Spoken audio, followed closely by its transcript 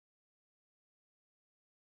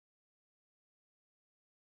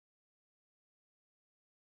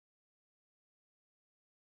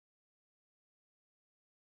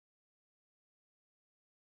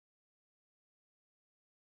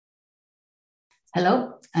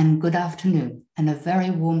Hello and good afternoon, and a very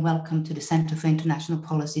warm welcome to the Center for International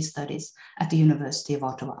Policy Studies at the University of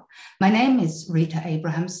Ottawa. My name is Rita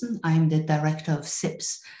Abrahamson. I am the director of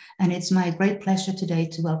CIPS, and it's my great pleasure today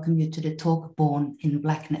to welcome you to the talk Born in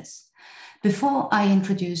Blackness. Before I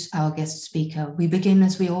introduce our guest speaker, we begin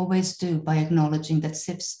as we always do by acknowledging that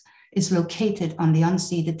CIPS is located on the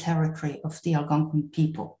unceded territory of the Algonquin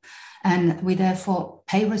people. And we therefore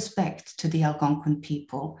pay respect to the Algonquin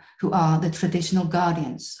people, who are the traditional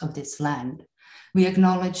guardians of this land. We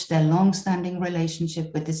acknowledge their long-standing relationship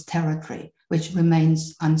with this territory, which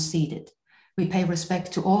remains unceded. We pay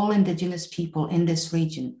respect to all Indigenous people in this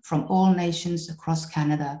region from all nations across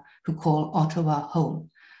Canada who call Ottawa home.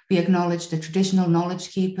 We acknowledge the traditional knowledge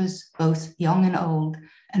keepers, both young and old,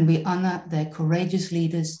 and we honor their courageous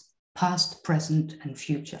leaders, past, present, and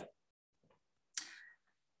future.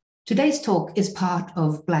 Today's talk is part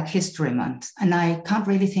of Black History Month, and I can't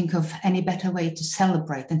really think of any better way to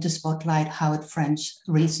celebrate than to spotlight Howard French's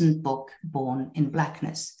recent book, Born in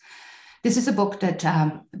Blackness. This is a book that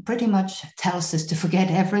pretty much tells us to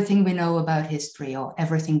forget everything we know about history or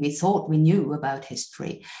everything we thought we knew about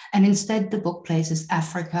history. And instead, the book places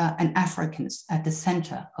Africa and Africans at the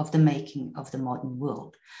center of the making of the modern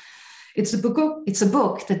world. It's a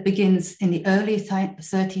book that begins in the early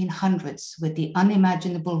 1300s with the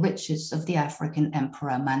unimaginable riches of the African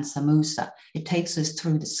emperor Mansa Musa. It takes us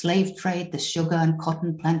through the slave trade, the sugar and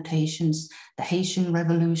cotton plantations, the Haitian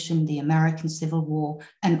Revolution, the American Civil War,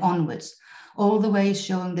 and onwards, all the way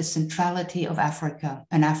showing the centrality of Africa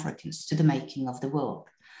and Africans to the making of the world.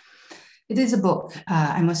 It is a book,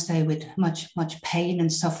 I must say, with much pain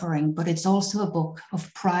and suffering, but it's also a book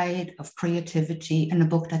of pride, of creativity, and a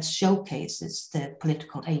book that showcases the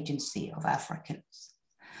political agency of Africans.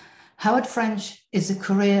 Howard French is a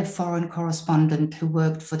career foreign correspondent who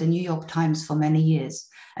worked for the New York Times for many years,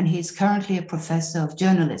 and he is currently a professor of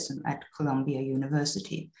journalism at Columbia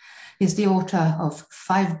University. He's the author of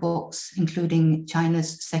 5 books, including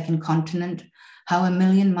China's Second Continent, How a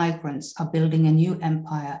Million Migrants Are Building a New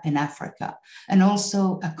Empire in Africa, and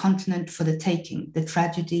also A Continent for the Taking, The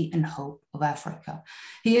Tragedy and Hope of Africa.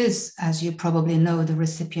 He is, as you probably know, the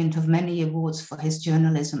recipient of many awards for his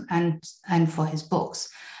journalism and for his books.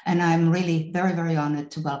 And I'm really very, very honored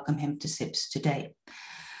to welcome him to CIPS today.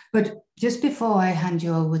 But just before I hand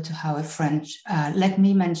you over to Howard French, let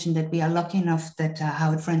me mention that we are lucky enough that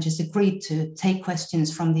Howard French has agreed to take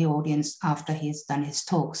questions from the audience after he has done his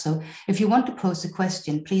talk. So if you want to pose a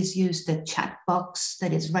question, please use the chat box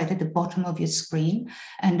that is right at the bottom of your screen.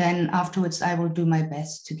 And then afterwards, I will do my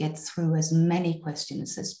best to get through as many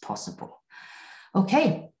questions as possible.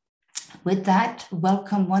 Okay, with that,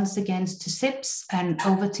 welcome once again to CIPS, and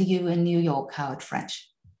over to you in New York, Howard French.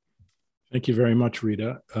 Thank you very much,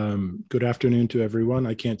 Rita. Good afternoon to everyone.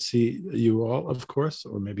 I can't see you all, of course,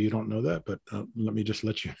 or maybe you don't know that, but let me just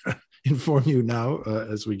let you inform you now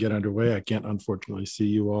as we get underway. I can't unfortunately see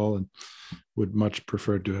you all and would much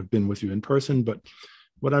prefer to have been with you in person. But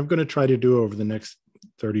what I'm going to try to do over the next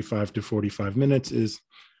 35 to 45 minutes is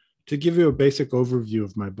to give you a basic overview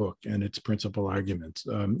of my book and its principal arguments.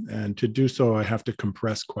 And to do so, I have to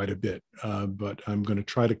compress quite a bit, but I'm going to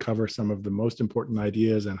try to cover some of the most important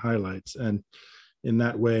ideas and highlights. And in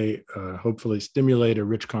that way, hopefully stimulate a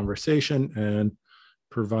rich conversation and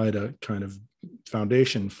provide a kind of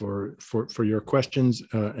foundation for your questions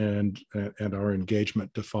and our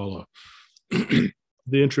engagement to follow. The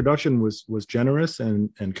introduction was generous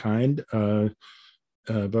and kind,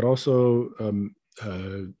 but also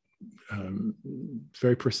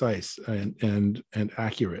very precise and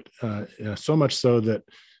accurate, so much so that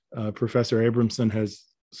Professor Abramson has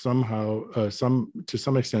somehow, to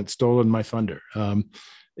some extent, stolen my thunder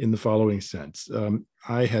in the following sense.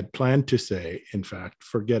 I had planned to say, in fact,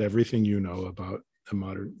 forget everything you know about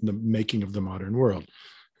the making of the modern world,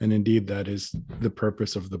 and indeed that is the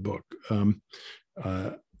purpose of the book.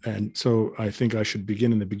 And so I think I should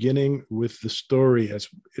begin in the beginning with the story as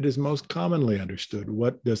it is most commonly understood.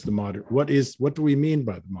 What do we mean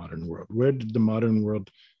by the modern world? Where did the modern world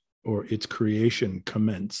or its creation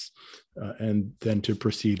commence? And then to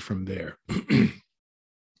proceed from there.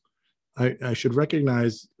 I should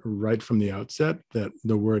recognize right from the outset that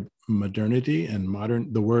the words modernity and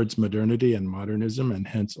modernism, and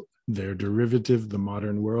hence their derivative, the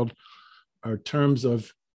modern world, are terms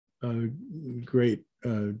of great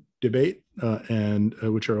debate and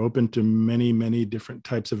which are open to many different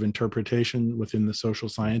types of interpretation within the social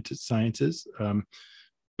sciences.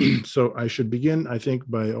 So I should begin, I think,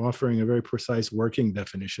 by offering a very precise working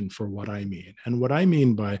definition for what I mean. And what I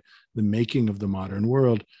mean by the making of the modern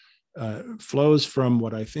world flows from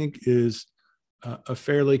what I think is a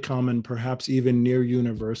fairly common, perhaps even near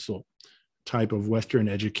universal type of Western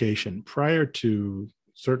education prior to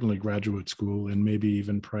certainly graduate school and maybe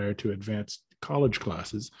even prior to advanced college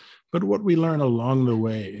classes. But what we learn along the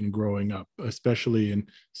way in growing up, especially in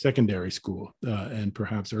secondary school and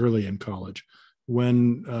perhaps early in college,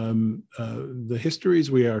 when the histories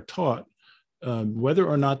we are taught, whether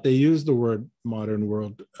or not they use the word modern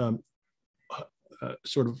world,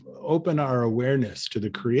 sort of open our awareness to the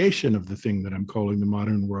creation of the thing that I'm calling the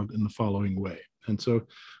modern world in the following way. And so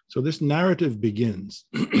this narrative begins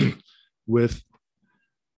with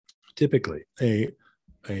typically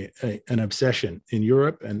an obsession in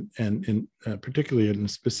Europe and in particularly in a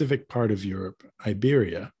specific part of Europe,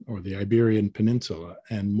 Iberia, or the Iberian Peninsula,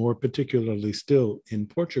 and more particularly still in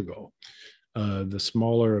Portugal, the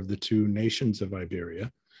smaller of the two nations of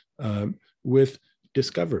Iberia, with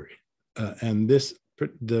discovery. And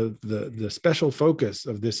the special focus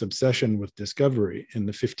of this obsession with discovery in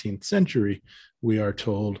the 15th century, we are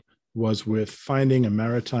told, was with finding a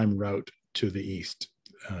maritime route to the east,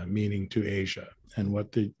 meaning to Asia. And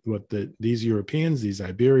what these Europeans, these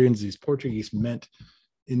Iberians, these Portuguese meant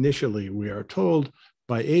initially, we are told,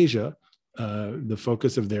 by Asia, the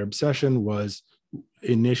focus of their obsession was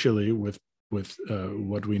initially with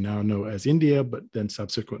what we now know as India, but then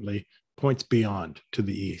subsequently points beyond to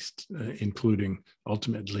the east, including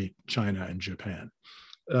ultimately China and Japan.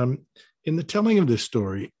 In the telling of this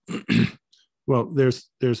story, well, there's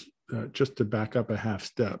just to back up a half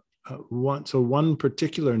step. One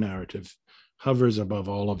particular narrative hovers above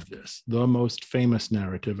all of this, the most famous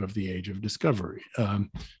narrative of the age of discovery,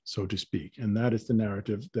 so to speak. And that is the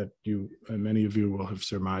narrative that many of you will have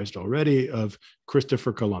surmised already, of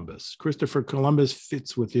Christopher Columbus. Christopher Columbus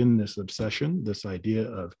fits within this obsession, this idea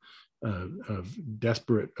of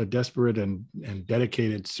desperate and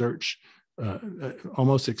dedicated search,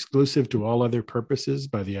 almost exclusive to all other purposes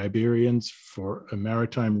by the Iberians for a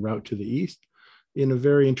maritime route to the east, in a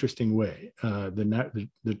very interesting way.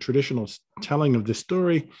 The traditional telling of this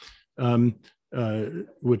story,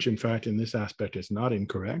 which in fact in this aspect is not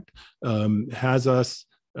incorrect, has us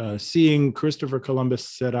seeing Christopher Columbus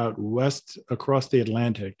set out west across the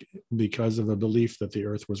Atlantic because of a belief that the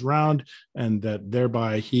earth was round, and that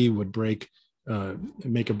thereby he would make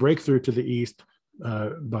a breakthrough to the east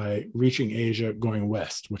by reaching Asia going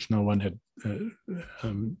west, which no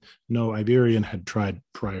Iberian had tried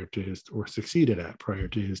prior to his, or succeeded at prior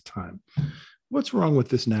to his time. What's wrong with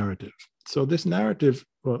this narrative? So this narrative,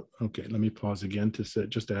 well, okay, let me pause again to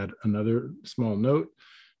just add another small note.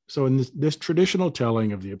 So in this traditional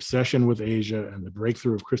telling of the obsession with Asia and the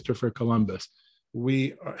breakthrough of Christopher Columbus,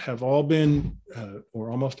 we have all been,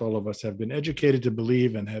 or almost all of us have been educated to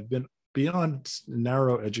believe, and have been beyond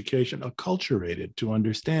narrow education, acculturated to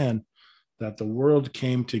understand that the world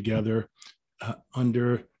came together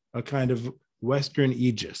under a kind of Western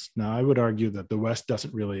aegis. Now, I would argue that the West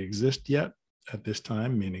doesn't really exist yet at this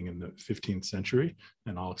time, meaning in the 15th century,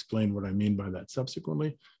 and I'll explain what I mean by that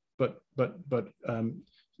subsequently. But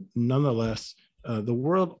nonetheless, the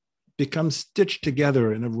world becomes stitched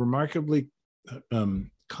together in a remarkably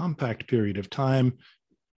compact period of time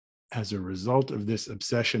as a result of this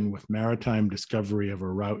obsession with maritime discovery of a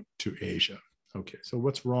route to Asia. Okay, so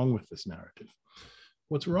what's wrong with this narrative?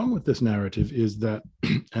 What's wrong with this narrative is that,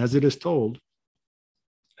 as it is told,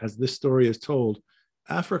 as this story is told,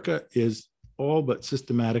 Africa is all but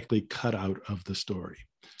systematically cut out of the story.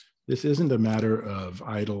 This isn't a matter of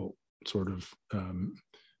idle sort of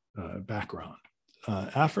background.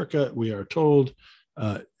 Africa, we are told,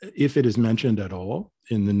 if it is mentioned at all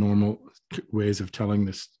in the normal ways of telling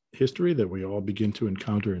this history that we all begin to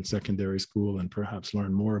encounter in secondary school and perhaps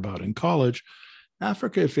learn more about in college,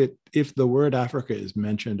 Africa, if the word Africa is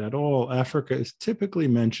mentioned at all, Africa is typically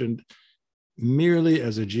mentioned merely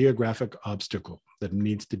as a geographic obstacle that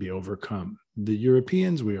needs to be overcome. The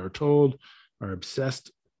Europeans, we are told, are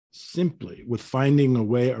obsessed simply with finding a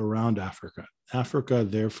way around Africa. Africa,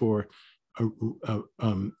 therefore,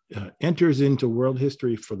 enters into world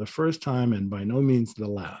history for the first time, and by no means the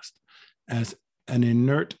last, as an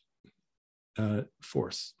inert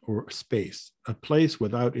force or space, a place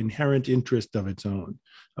without inherent interest of its own,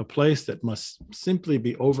 a place that must simply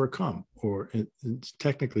be overcome, or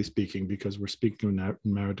technically speaking, because we're speaking of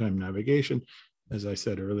maritime navigation, as I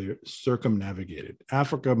said earlier, circumnavigated.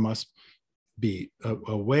 Africa must be,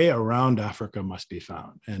 a way around Africa must be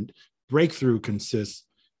found. And breakthrough consists,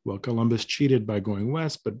 well, Columbus cheated by going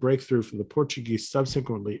west, but breakthrough for the Portuguese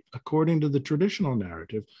subsequently, according to the traditional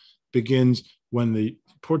narrative, begins when the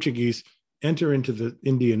Portuguese enter into the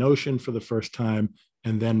Indian Ocean for the first time,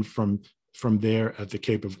 and then from from there at the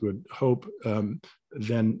Cape of Good Hope,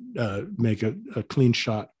 then make a clean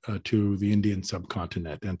shot to the Indian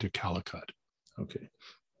subcontinent and to Calicut. Okay.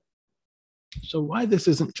 So why this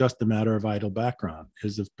isn't just a matter of idle background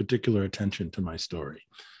is of particular attention to my story,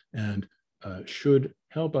 and should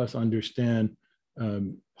help us understand,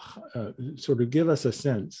 sort of give us a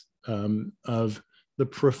sense of the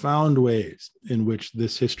profound ways in which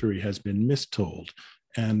this history has been mistold,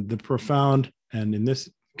 and the profound, and in this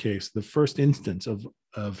case, the first instance of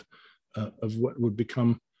what would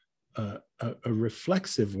become a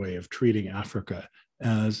reflexive way of treating Africa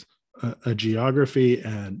as a geography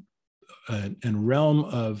and realm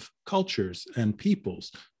of cultures and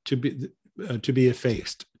peoples to be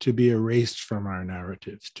effaced, to be erased from our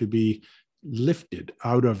narratives, to be lifted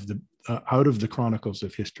out of the chronicles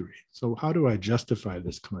of history. So how do I justify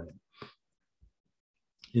this claim?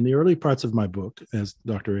 In the early parts of my book, as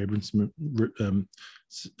Dr. Abrams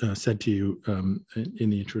said to you in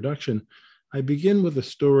the introduction, I begin with a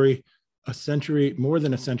story more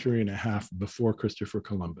than a century and a half before Christopher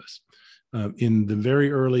Columbus. In the very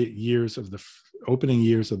early years of the opening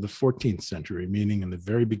years of the 14th century, meaning in the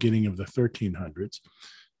very beginning of the 1300s,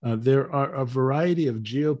 there are a variety of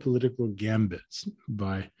geopolitical gambits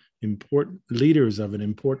by important leaders of an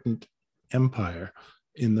important empire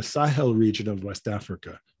in the Sahel region of West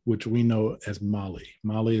Africa, which we know as Mali.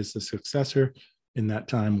 Mali is the successor, in that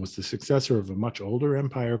time, was the successor of a much older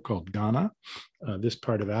empire called Ghana. This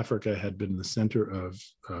part of Africa had been the center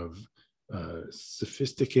of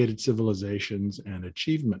sophisticated civilizations and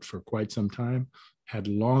achievement for quite some time, had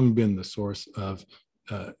long been the source of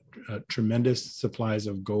tremendous supplies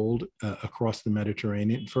of gold across the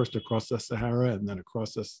Mediterranean, first across the Sahara and then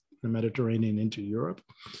across the Mediterranean into Europe.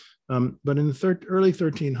 But in the early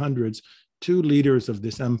 1300s, two leaders of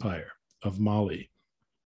this empire, of Mali,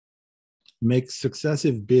 make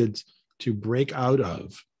successive bids to break out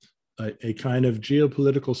of a kind of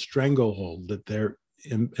geopolitical stranglehold that their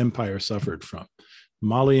empire suffered from.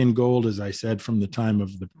 Malian gold, as I said, from the time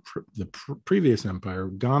of the previous empire,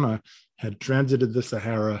 Ghana had transited the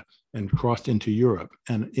Sahara and crossed into Europe.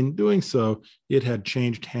 And in doing so, it had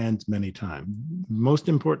changed hands many times. Most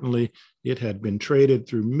importantly, it had been traded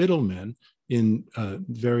through middlemen in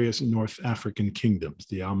various North African kingdoms,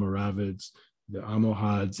 the Almoravids, the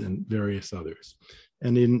Almohads, and various others.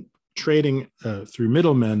 And in trading through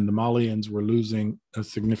middlemen, the Malians were losing a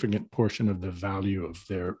significant portion of the value of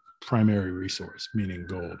their primary resource, meaning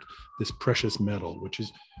gold, this precious metal, which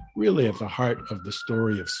is really at the heart of the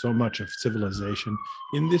story of so much of civilization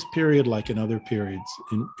in this period, like in other periods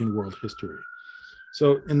in world history.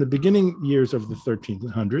 So in the beginning years of the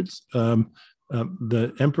 1300s,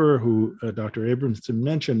 the emperor who Dr. Abramson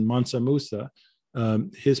mentioned, Mansa Musa,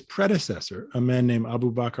 his predecessor, a man named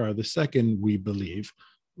Abu Bakr II, we believe,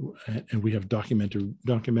 and we have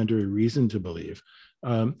documentary reason to believe,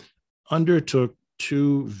 undertook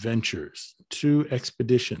two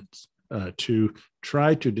expeditions to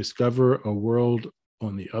try to discover a world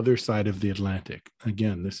on the other side of the Atlantic.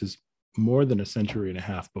 Again, this is more than a century and a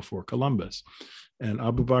half before Columbus. And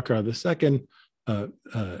Abu Bakr II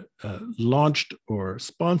launched or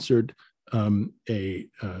sponsored a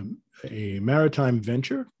maritime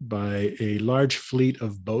venture by a large fleet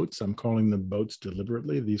of boats. I'm calling them boats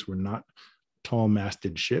deliberately. These were not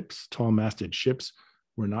tall-masted ships. Tall-masted ships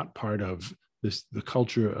were not part of the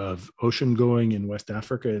culture of ocean going in West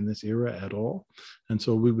Africa in this era at all. And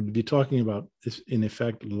so we would be talking about this, in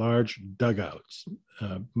effect, large dugouts,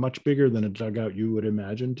 much bigger than a dugout you would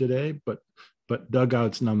imagine today, but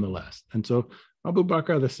dugouts nonetheless. And so Abu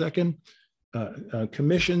Bakr II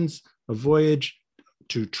commissions a voyage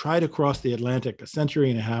to try to cross the Atlantic a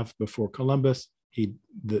century and a half before Columbus.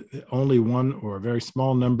 Only one or a very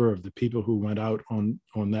small number of the people who went out on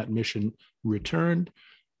that mission returned.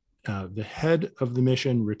 The head of the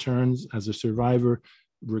mission returns as a survivor,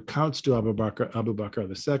 recounts to Abu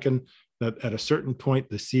Bakr II that at a certain point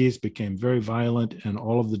the seas became very violent and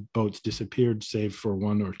all of the boats disappeared save for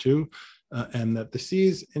one or two, and that the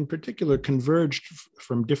seas in particular converged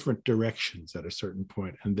from different directions at a certain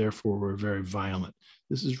point and therefore were very violent.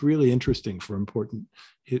 This is really interesting for important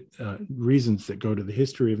reasons that go to the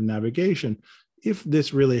history of navigation. If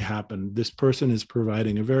this really happened, this person is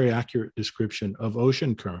providing a very accurate description of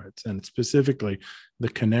ocean currents, and specifically the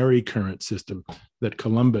Canary Current system that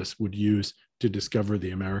Columbus would use to discover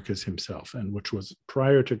the Americas himself, and which was,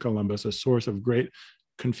 prior to Columbus, a source of great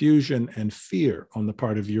confusion and fear on the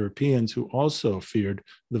part of Europeans who also feared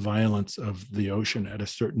the violence of the ocean at a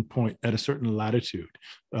certain point, at a certain latitude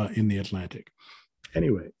in the Atlantic.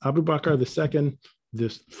 Anyway, Abu Bakr II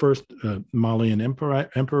this first Malian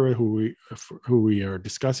emperor who we are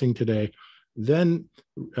discussing today, then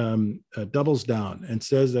doubles down and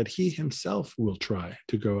says that he himself will try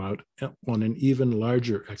to go out on an even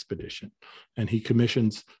larger expedition. And he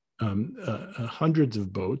commissions hundreds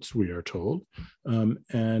of boats, we are told,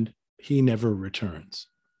 and he never returns.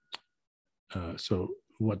 So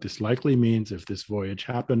what this likely means, if this voyage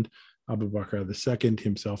happened, Abu Bakr II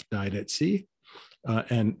himself died at sea.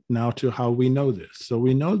 And now to how we know this. So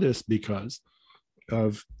we know this because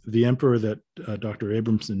of the emperor that Dr.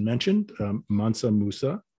 Abramson mentioned, Mansa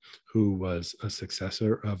Musa, who was a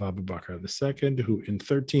successor of Abu Bakr II, who in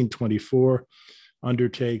 1324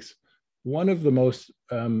 undertakes one of the most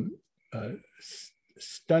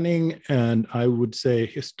stunning and I would say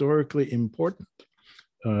historically important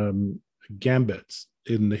gambits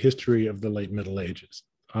in the history of the late Middle Ages.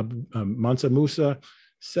 Mansa Musa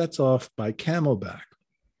sets off by camelback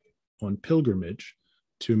on pilgrimage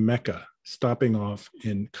to Mecca, stopping off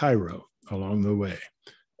in Cairo along the way.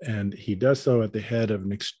 And he does so at the head of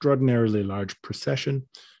an extraordinarily large procession,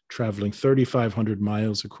 traveling 3,500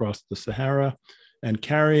 miles across the Sahara and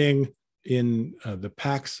carrying in the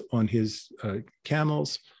packs on his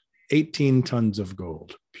camels 18 tons of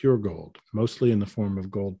gold, pure gold, mostly in the form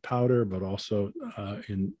of gold powder, but also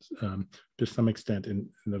to some extent in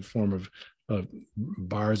the form of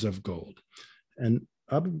bars of gold. And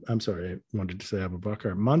I wanted to say Abu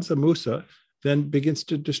Bakr. Mansa Musa then begins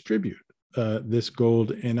to distribute this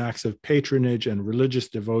gold in acts of patronage and religious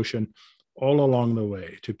devotion all along the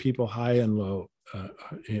way to people high and low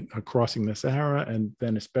crossing the Sahara, and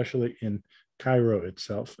then especially in Cairo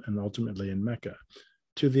itself, and ultimately in Mecca,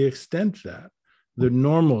 to the extent that the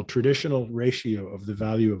normal traditional ratio of the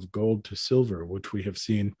value of gold to silver, which we have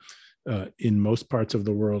seen in most parts of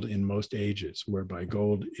the world in most ages, whereby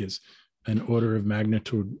gold is an order of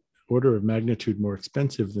magnitude more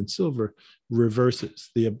expensive than silver, reverses.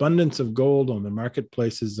 The abundance of gold on the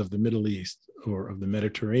marketplaces of the Middle East or of the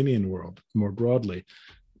Mediterranean world more broadly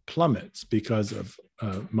plummets because of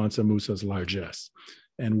Mansa Musa's largesse.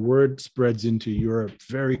 And word spreads into Europe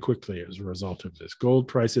very quickly as a result of this. Gold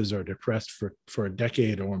prices are depressed for a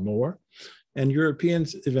decade or more, and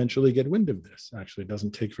Europeans eventually get wind of this. Actually, it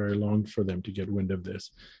doesn't take very long for them to get wind of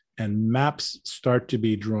this. And maps start to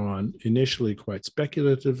be drawn, initially quite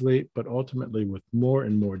speculatively, but ultimately with more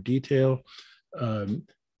and more detail,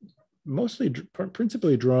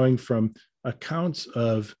 principally drawing from accounts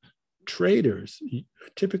of traders,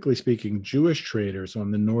 typically speaking, Jewish traders on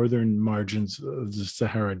the northern margins of the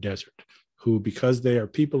Sahara Desert, who, because they are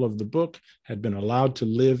people of the book, had been allowed to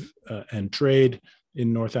live and trade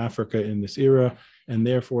in North Africa in this era, and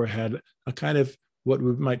therefore had a kind of what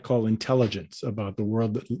we might call intelligence about the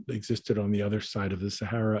world that existed on the other side of the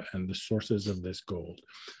Sahara and the sources of this gold.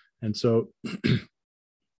 And so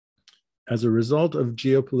as a result of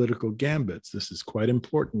geopolitical gambits, this is quite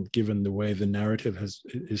important given the way the narrative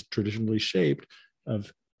is traditionally shaped,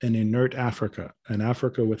 of an inert Africa, an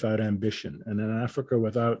Africa without ambition, and an Africa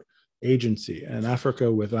without agency, an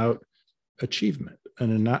Africa without achievement,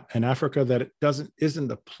 and an Africa that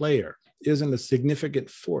isn't a player, isn't a significant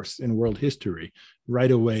force in world history,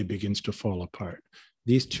 right away begins to fall apart.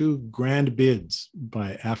 These two grand bids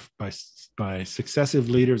by successive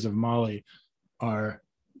leaders of Mali are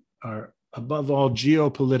above all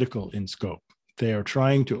geopolitical in scope. They are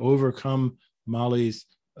trying to overcome Mali's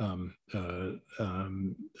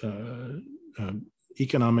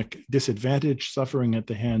economic disadvantage, suffering at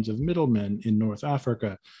the hands of middlemen in North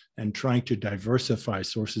Africa, and trying to diversify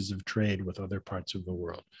sources of trade with other parts of the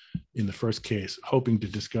world. In the first case, hoping to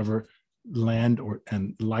discover land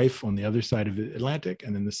and life on the other side of the Atlantic,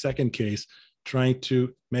 and in the second case, trying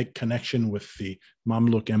to make connection with the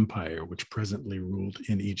Mamluk Empire, which presently ruled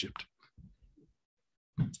in Egypt.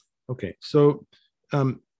 Okay, so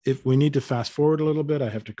if we need to fast forward a little bit, I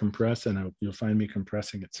have to compress, and you'll find me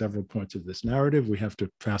compressing at several points of this narrative. We have to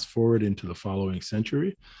fast forward into the following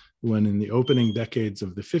century, when in the opening decades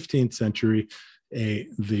of the 15th century,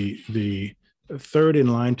 the third in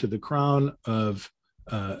line to the crown of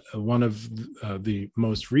one of the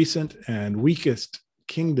most recent and weakest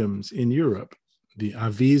kingdoms in Europe, the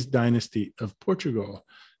Aviz dynasty of Portugal,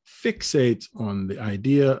 fixates on the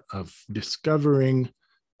idea of discovering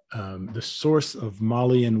the source of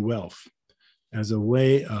Malian wealth as a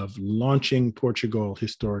way of launching Portugal,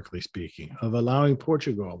 historically speaking, of allowing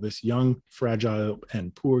Portugal, this young, fragile,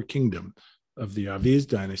 and poor kingdom of the Aviz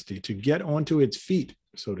dynasty, to get onto its feet,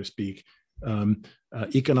 so to speak,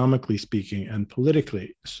 economically speaking and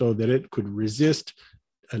politically, so that it could resist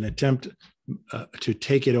an attempt to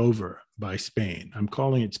take it over by Spain. I'm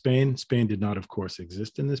calling it Spain. Spain did not, of course,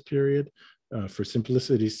 exist in this period. for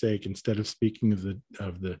simplicity's sake, instead of speaking of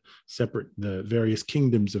the various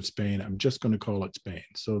kingdoms of Spain, I'm just going to call it Spain.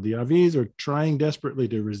 So the Avis are trying desperately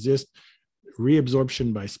to resist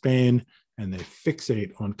reabsorption by Spain, and they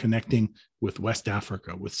fixate on connecting with West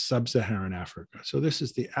Africa, with sub-Saharan Africa. So this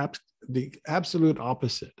is the absolute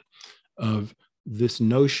opposite of this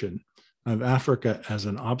notion of Africa as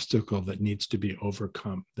an obstacle that needs to be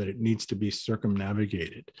overcome, that it needs to be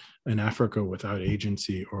circumnavigated, an Africa without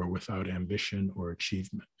agency or without ambition or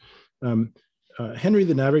achievement. Henry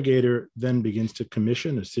the Navigator then begins to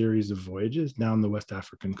commission a series of voyages down the West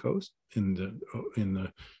African coast in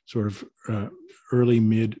the sort of early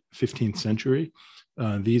mid 15th century.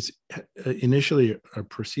 These initially are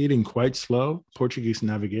proceeding quite slow. Portuguese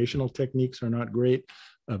navigational techniques are not great.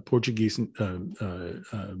 Portuguese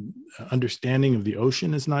understanding of the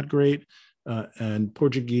ocean is not great, and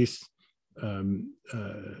Portuguese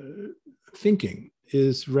thinking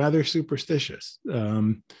is rather superstitious.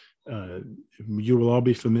 You will all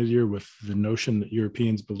be familiar with the notion that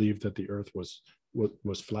Europeans believed that the Earth was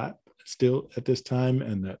flat still at this time,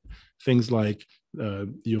 and that things like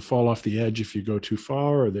you'll fall off the edge if you go too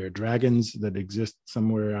far, or there are dragons that exist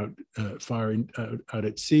somewhere out far out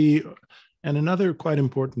at sea. And another quite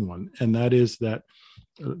important one, and that is that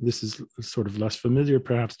this is sort of less familiar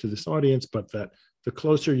perhaps to this audience, but that the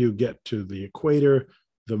closer you get to the equator,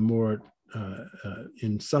 the more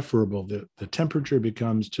insufferable the temperature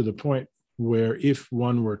becomes, to the point where if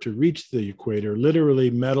one were to reach the equator, literally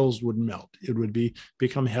metals would melt. It would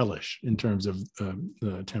become hellish in terms of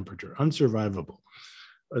temperature, unsurvivable.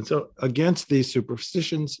 And so against these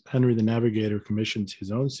superstitions, Henry the Navigator commissions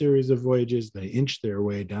his own series of voyages. They inch their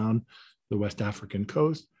way down the West African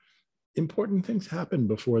coast. Important things happen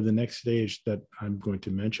before the next stage that I'm going to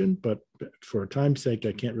mention, but for time's sake,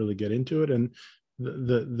 I can't really get into it. And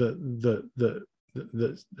the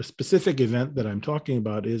specific event that I'm talking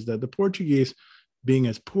about is that the Portuguese, being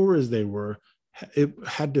as poor as they were, it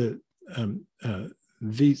had to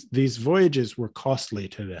these voyages were costly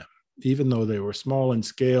to them, even though they were small in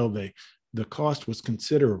scale. The cost was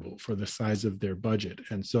considerable for the size of their budget,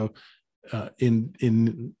 and so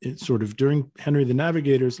in sort of during Henry the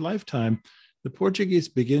Navigator's lifetime, the Portuguese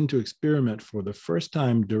begin to experiment for the first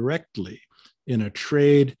time directly in a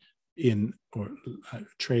trade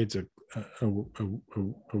trade's a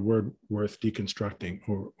word worth deconstructing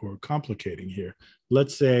or complicating here.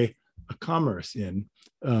 Let's say a commerce in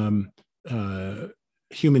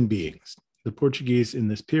human beings. The Portuguese in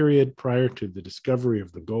this period, prior to the discovery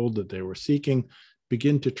of the gold that they were seeking,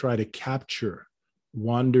 begin to try to capture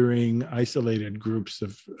wandering, isolated groups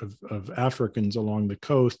of Africans along the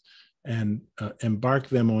coast and embark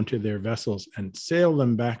them onto their vessels and sail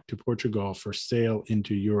them back to Portugal for sale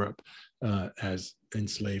into Europe as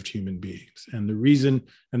enslaved human beings. And the reason,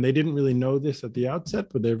 and they didn't really know this at the outset,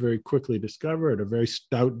 but they very quickly discovered a very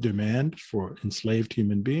stout demand for enslaved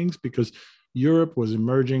human beings, because Europe was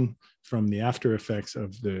emerging from the after effects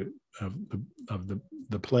of the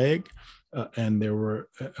plague, and there were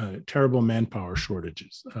terrible manpower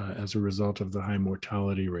shortages as a result of the high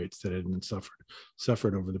mortality rates that had been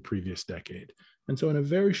suffered over the previous decade. And so in a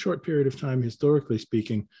very short period of time, historically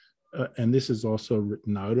speaking, and this is also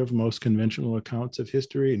written out of most conventional accounts of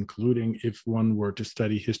history, including if one were to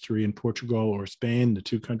study history in Portugal or Spain, the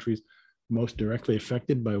two countries most directly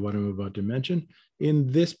affected by what I'm about to mention. In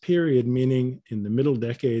this period, meaning in the middle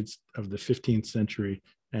decades of the 15th century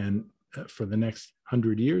and for the next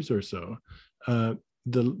 100 years or so,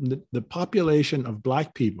 the population of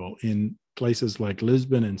Black people in places like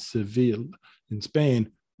Lisbon and Seville in Spain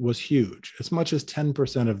was huge, as much as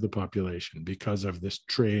 10% of the population, because of this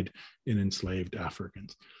trade in enslaved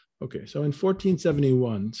Africans. Okay, so in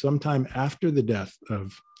 1471, sometime after the death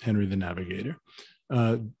of Henry the Navigator,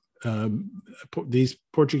 these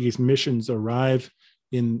Portuguese missions arrive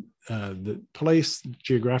in the place,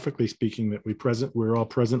 geographically speaking, that we're all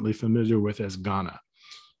presently familiar with as Ghana.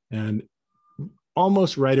 And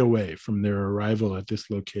almost right away from their arrival at this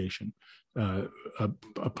location,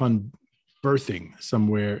 upon berthing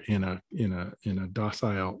somewhere in a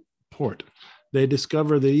docile port, they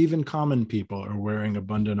discover that even common people are wearing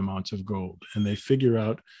abundant amounts of gold, and they figure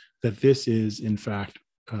out that this is, in fact,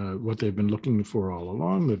 what they've been looking for all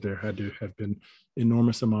along, that there had to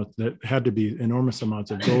be enormous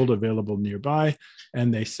amounts of gold available nearby,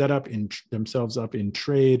 and they set themselves up in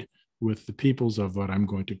trade with the peoples of what I'm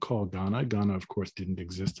going to call Ghana. Ghana, of course, didn't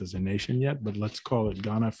exist as a nation yet, but let's call it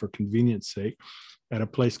Ghana for convenience sake, at a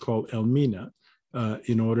place called Elmina,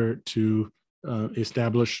 in order to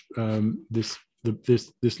establish this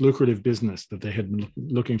lucrative business that they had been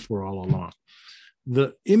looking for all along.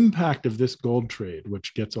 The impact of this gold trade,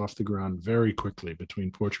 which gets off the ground very quickly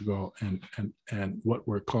between Portugal and what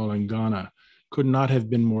we're calling Ghana, could not have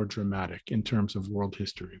been more dramatic in terms of world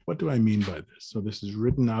history. What do I mean by this? So this is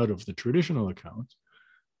written out of the traditional accounts,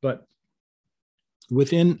 but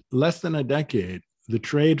within less than a decade, the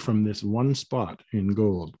trade from this one spot in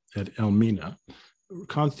gold at Elmina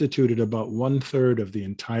constituted about 1/3 of the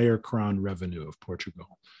entire crown revenue of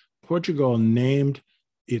Portugal. Portugal named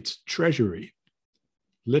its treasury,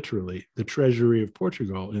 literally the treasury of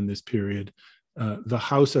Portugal in this period, the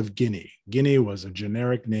House of Guinea. Guinea was a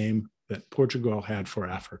generic name that Portugal had for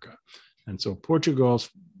Africa. And so Portugal's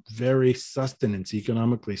very sustenance,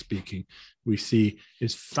 economically speaking, we see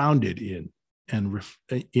is founded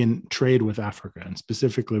in trade with Africa, and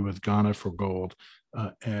specifically with Ghana for gold.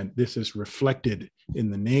 And this is reflected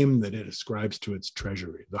in the name that it ascribes to its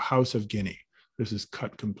treasury, the House of Guinea. This is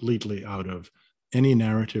cut completely out of any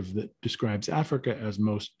narrative that describes Africa, as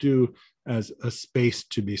most do, as a space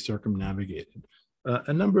to be circumnavigated.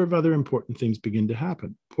 A number of other important things begin to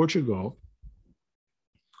happen. Portugal,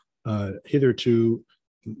 hitherto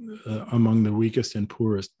among the weakest and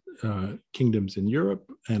poorest kingdoms in Europe,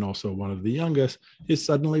 and also one of the youngest, is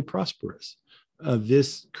suddenly prosperous.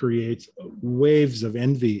 This creates waves of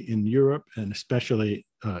envy in Europe, and especially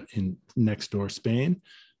in next door Spain.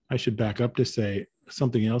 I should back up to say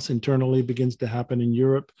something else internally begins to happen in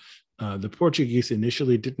Europe. The Portuguese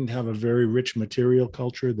initially didn't have a very rich material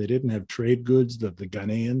culture. They didn't have trade goods that the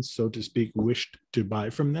Ghanaians, so to speak, wished to buy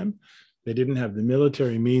from them. They didn't have the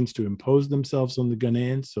military means to impose themselves on the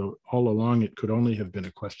Ghanaians. So all along, it could only have been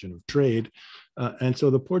a question of trade. And so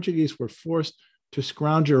the Portuguese were forced to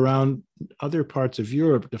scrounge around other parts of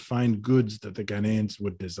Europe to find goods that the Ghanaians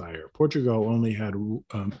would desire. Portugal only had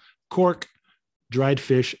cork, dried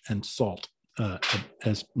fish, and salt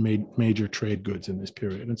as major trade goods in this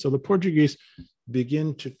period. And so the Portuguese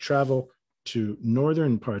begin to travel to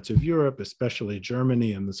northern parts of Europe, especially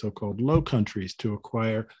Germany and the so-called Low Countries, to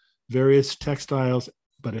acquire various textiles,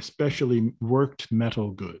 but especially worked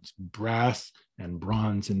metal goods, brass and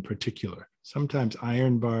bronze in particular. Sometimes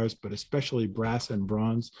iron bars, but especially brass and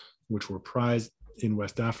bronze, which were prized in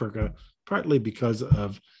West Africa, partly because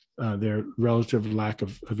of their relative lack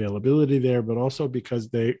of availability there, but also because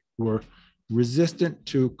they were resistant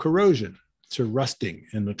to corrosion, to rusting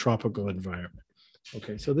in the tropical environment.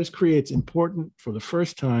 Okay, so this creates important, for the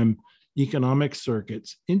first time, economic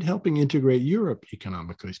circuits in helping integrate Europe,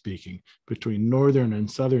 economically speaking, between Northern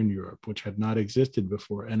and Southern Europe, which had not existed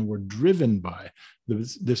before and were driven by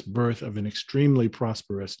this birth of an extremely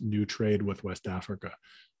prosperous new trade with West Africa.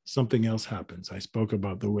 Something else happens. I spoke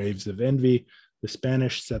about the waves of envy. The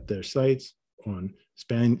Spanish set their sights on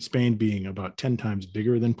Spain being about 10 times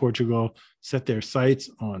bigger than Portugal, set their sights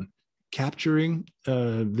on capturing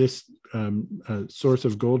this source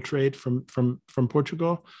of gold trade from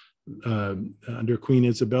Portugal. Under Queen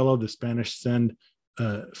Isabella, the Spanish send,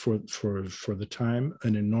 for the time,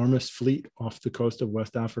 an enormous fleet off the coast of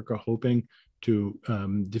West Africa, hoping to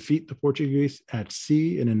defeat the Portuguese at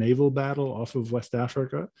sea in a naval battle off of West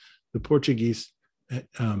Africa. The Portuguese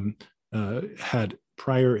had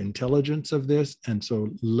prior intelligence of this, and so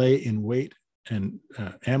lay in wait and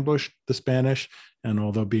ambushed the Spanish. And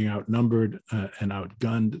although being outnumbered and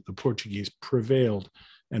outgunned, the Portuguese prevailed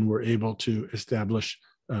and were able to establish,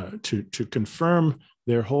 to confirm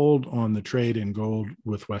their hold on the trade in gold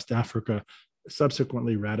with West Africa,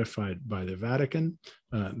 subsequently ratified by the Vatican.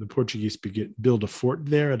 The Portuguese build a fort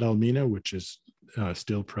there at Elmina, which is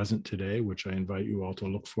still present today, which I invite you all to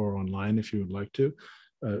look for online if you would like to.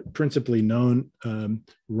 Principally known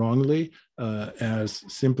wrongly as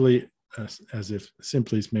simply, as if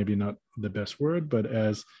simply is maybe not the best word, but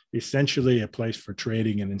as essentially a place for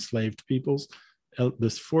trading and enslaved peoples.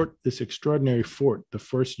 This fort, this extraordinary fort, the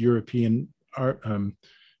first European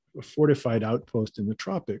fortified outpost in the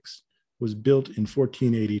tropics, was built in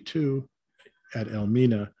 1482 at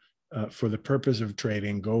Elmina for the purpose of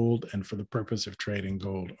trading gold and for the purpose of trading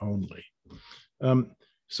gold only.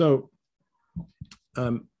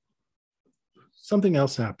 Something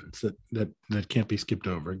else happens that can't be skipped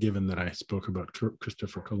over, given that I spoke about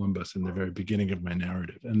Christopher Columbus in the very beginning of my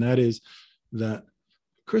narrative, and that is that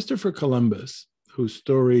Christopher Columbus, whose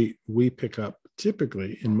story we pick up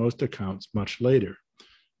typically in most accounts much later,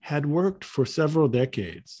 had worked for several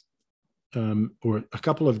decades, or a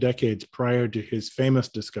couple of decades prior to his famous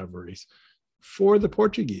discoveries, for the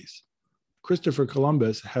Portuguese. Christopher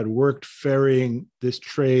Columbus had worked ferrying this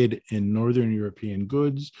trade in Northern European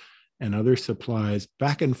goods and other supplies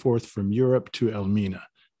back and forth from Europe to Elmina,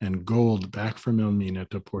 and gold back from Elmina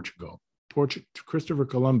to Portugal. Christopher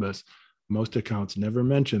Columbus, most accounts never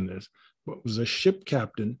mention this, was a ship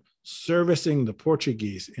captain servicing the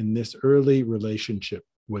Portuguese in this early relationship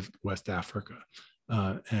with West Africa.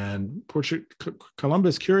 And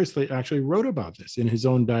Columbus curiously actually wrote about this in his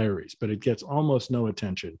own diaries, but it gets almost no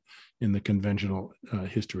attention in the conventional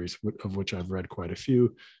histories, of which I've read quite a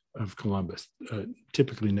few of Columbus,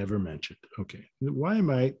 typically never mentioned. Okay, why am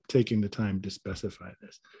I taking the time to specify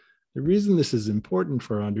this? The reason this is important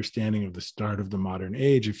for our understanding of the start of the modern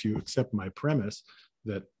age, if you accept my premise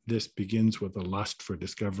that this begins with a lust for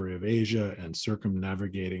discovery of Asia and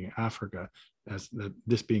circumnavigating Africa, as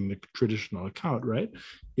this being the traditional account, right,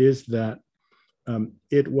 is that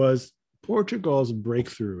it was Portugal's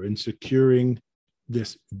breakthrough in securing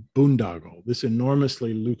this boondoggle, this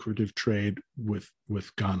enormously lucrative trade with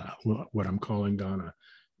Ghana, what I'm calling Ghana,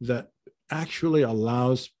 that actually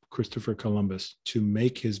allows Christopher Columbus to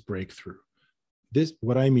make his breakthrough.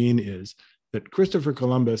 What I mean is that Christopher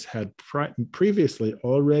Columbus had previously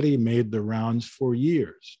already made the rounds for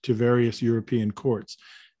years to various European courts,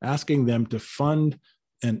 asking them to fund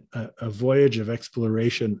a voyage of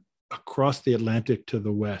exploration across the Atlantic to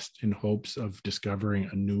the west in hopes of discovering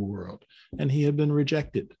a new world. And he had been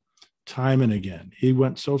rejected time and again. He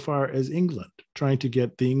went so far as England, trying to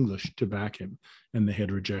get the English to back him, and they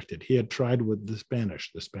had rejected. He had tried with the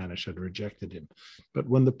Spanish had rejected him. But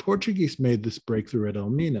when the Portuguese made this breakthrough at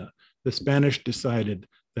Elmina, the Spanish decided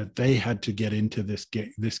that they had to get into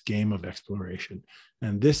this game of exploration.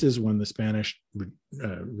 And this is when the Spanish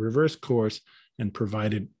reversed course and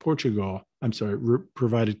provided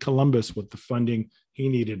provided Columbus with the funding he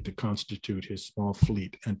needed to constitute his small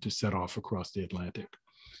fleet and to set off across the Atlantic.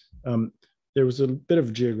 There was a bit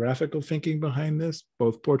of geographical thinking behind this.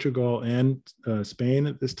 Both Portugal and Spain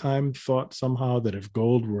at this time thought somehow that if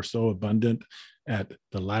gold were so abundant at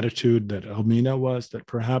the latitude that Elmina was, that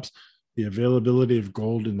perhaps the availability of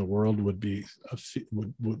gold in the world would be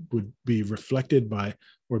reflected by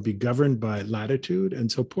or be governed by latitude.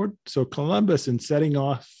 And so Columbus, in setting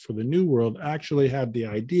off for the New World, actually had the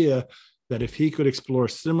idea that if he could explore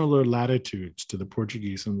similar latitudes to the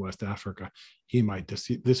Portuguese in West Africa,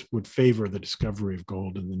 this would favor the discovery of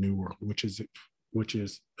gold in the New World, which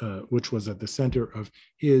was at the center of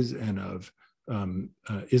his and of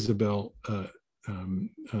Isabel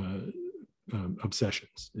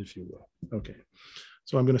obsessions, if you will. Okay,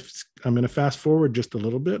 so I'm going to fast forward just a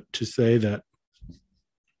little bit to say that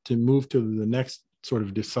to move to the next sort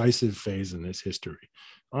of decisive phase in this history.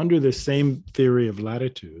 Under the same theory of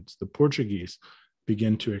latitudes, the Portuguese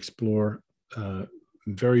begin to explore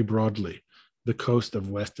very broadly the coast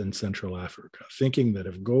of West and Central Africa, thinking that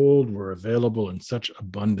if gold were available in such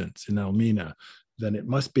abundance in Elmina, then it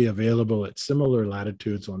must be available at similar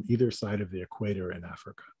latitudes on either side of the equator in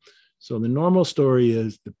Africa. So the normal story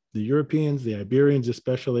is that the Europeans, the Iberians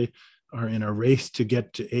especially, are in a race to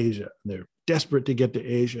get to Asia. They're desperate to get to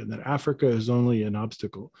Asia, and that Africa is only an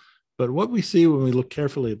obstacle. But what we see when we look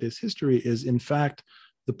carefully at this history is, in fact,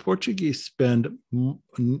 the Portuguese spend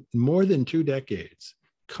more than 2 decades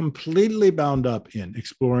completely bound up in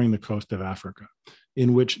exploring the coast of Africa,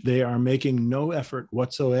 in which they are making no effort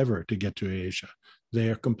whatsoever to get to Asia. They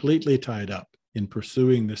are completely tied up in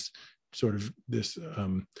pursuing this sort of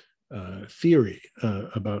theory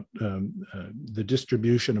about the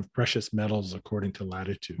distribution of precious metals according to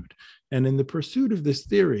latitude. And in the pursuit of this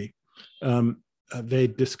theory, they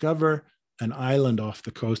discover an island off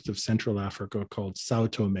the coast of Central Africa called Sao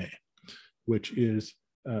Tome, which is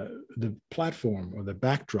the platform or the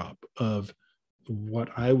backdrop of what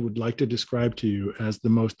I would like to describe to you as the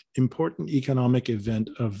most important economic event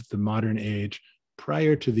of the modern age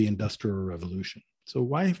prior to the Industrial Revolution. So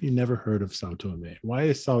why have you never heard of Sao Tome? Why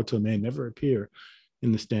does Sao Tome never appear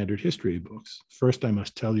in the standard history books? First, I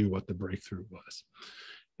must tell you what the breakthrough was.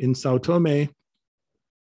 In Sao Tome,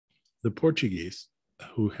 the Portuguese,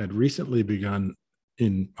 who had recently begun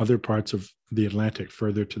in other parts of the Atlantic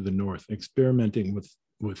further to the north, experimenting with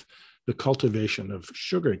the cultivation of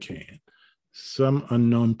sugarcane, some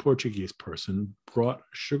unknown Portuguese person brought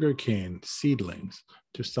sugarcane seedlings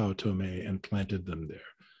to Sao Tome and planted them there.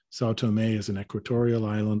 Sao Tome is an equatorial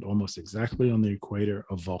island, almost exactly on the equator,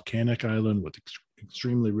 a volcanic island with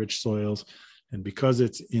extremely rich soils. And because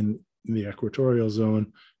it's in the equatorial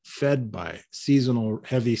zone, fed by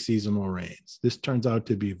heavy seasonal rains, this turns out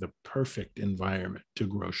to be the perfect environment to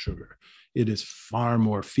grow sugar. It is far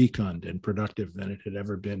more fecund and productive than it had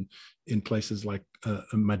ever been in places like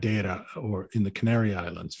Madeira or in the Canary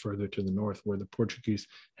Islands further to the north, where the Portuguese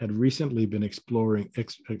had recently been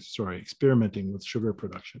experimenting with sugar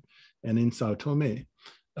production. And in Sao Tome,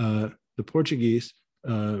 the Portuguese,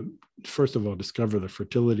 first of all, discover the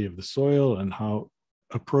fertility of the soil and how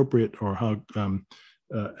appropriate or how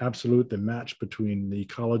absolute, the match between the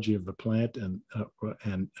ecology of the plant and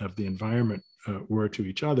of the environment were to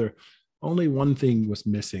each other, only one thing was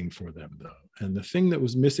missing for them, though. And the thing that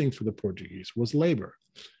was missing for the Portuguese was labor.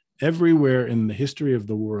 Everywhere in the history of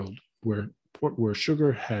the world where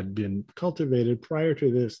sugar had been cultivated prior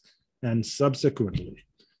to this and subsequently,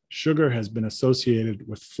 sugar has been associated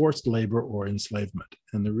with forced labor or enslavement.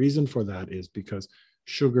 And the reason for that is because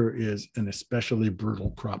sugar is an especially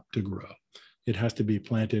brutal crop to grow. It has to be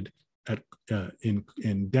planted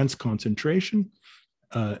in dense concentration.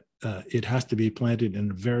 It has to be planted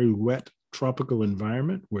in a very wet tropical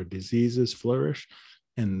environment where diseases flourish.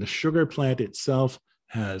 And the sugar plant itself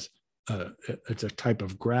has, it's a type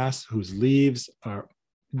of grass whose leaves are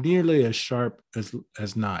nearly as sharp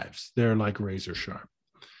as knives. They're like razor sharp.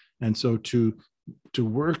 And so to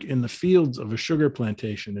work in the fields of a sugar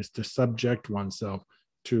plantation is to subject oneself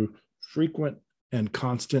to frequent and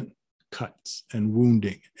constant cuts and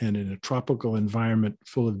wounding, and in a tropical environment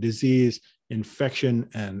full of disease, infection,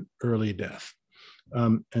 and early death.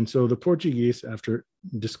 And so the Portuguese, after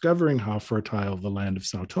discovering how fertile the land of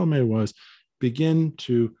São Tomé was, begin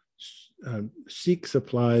to seek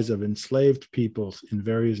supplies of enslaved peoples in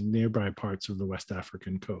various nearby parts of the West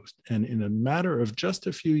African coast. And in a matter of just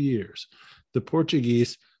a few years, the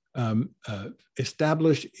Portuguese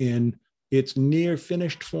established in its near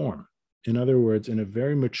finished form, in other words, in a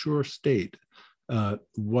very mature state,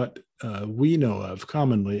 what we know of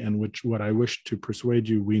commonly, and what I wish to persuade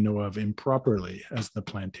you we know of improperly, as the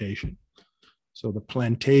plantation. So the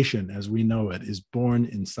plantation, as we know it, is born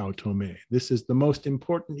in São Tomé. This is the most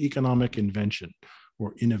important economic invention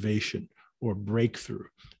or innovation or breakthrough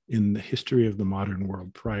in the history of the modern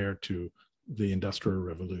world prior to the Industrial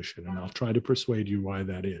Revolution. And I'll try to persuade you why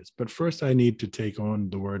that is. But first, I need to take on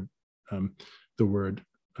the word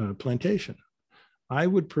plantation. I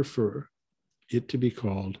would prefer it to be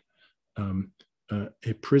called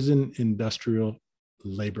a prison industrial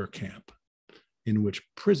labor camp, in which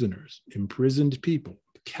prisoners, imprisoned people,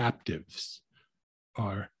 captives,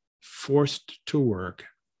 are forced to work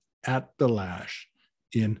at the lash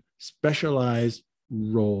in specialized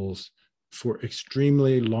roles for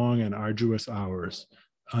extremely long and arduous hours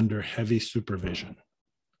under heavy supervision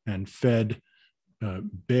and fed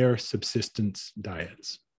bare subsistence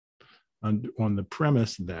diets on the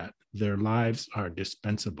premise that their lives are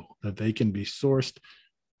dispensable, that they can be sourced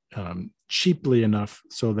cheaply enough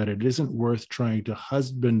so that it isn't worth trying to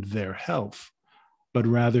husband their health, but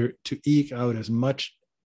rather to eke out as much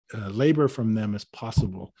labor from them as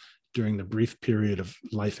possible during the brief period of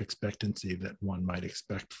life expectancy that one might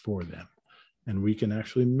expect for them. And we can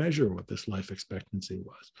actually measure what this life expectancy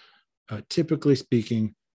was. Typically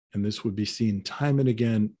speaking, and this would be seen time and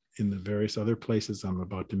again in the various other places I'm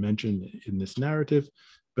about to mention in this narrative,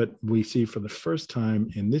 but we see for the first time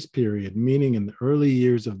in this period, meaning in the early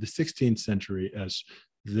years of the 16th century, as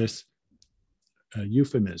this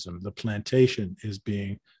euphemism, the plantation, is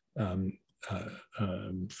being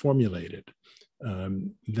formulated,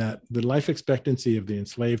 that the life expectancy of the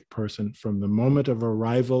enslaved person from the moment of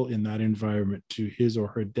arrival in that environment to his or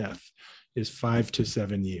her death is 5 to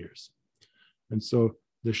 7 years. And so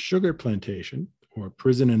the sugar plantation, or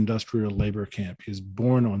prison industrial labor camp, is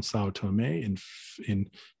born on São Tomé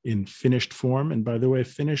in finished form. And by the way,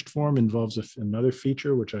 finished form involves another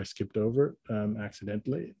feature which I skipped over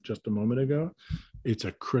accidentally just a moment ago. It's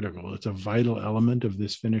a vital element of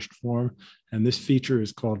this finished form. And this feature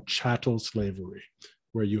is called chattel slavery,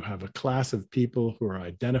 where you have a class of people who are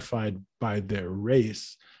identified by their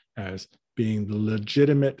race as being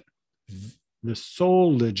the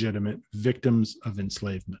sole legitimate victims of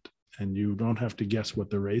enslavement. And you don't have to guess what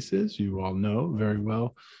the race is. You all know very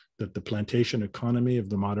well that the plantation economy of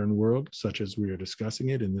the modern world, such as we are discussing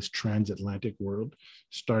it in this transatlantic world,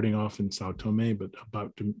 starting off in São Tomé, but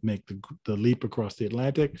about to make the leap across the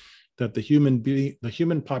Atlantic, that the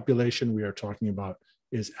human population we are talking about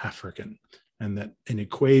is African, and that an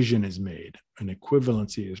equation is made, an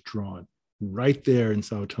equivalency is drawn right there in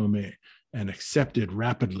São Tomé and accepted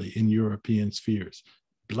rapidly in European spheres,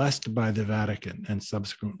 blessed by the Vatican and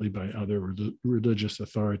subsequently by other religious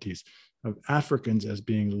authorities, of Africans as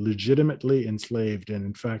being legitimately enslaved, and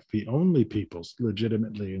in fact the only peoples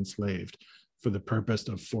legitimately enslaved for the purpose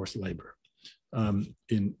of forced labor,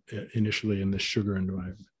 initially in the sugar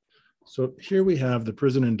environment. So here we have the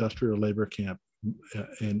prison industrial labor camp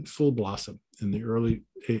in full blossom in the early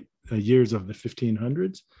years of the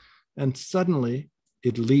 1500s, and suddenly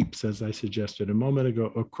it leaps, as I suggested a moment ago,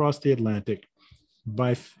 across the Atlantic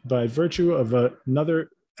by virtue of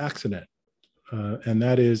another accident, and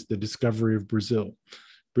that is the discovery of Brazil.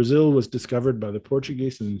 Brazil was discovered by the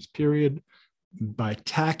Portuguese in this period by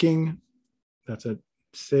tacking, that's a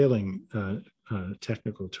sailing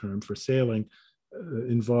technical term for sailing,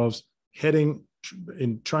 involves heading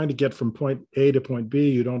in trying to get from point A to point B.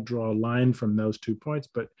 You don't draw a line from those 2 points,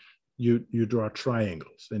 but you draw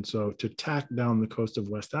triangles. And so to tack down the coast of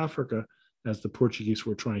West Africa, as the Portuguese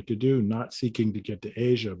were trying to do, not seeking to get to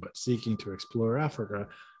Asia, but seeking to explore Africa,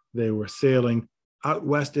 they were sailing out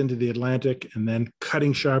west into the Atlantic and then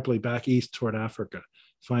cutting sharply back east toward Africa,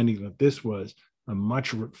 finding that this was a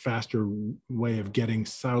much faster way of getting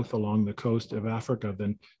south along the coast of Africa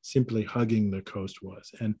than simply hugging the coast was.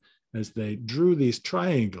 And as they drew these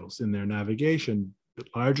triangles in their navigation,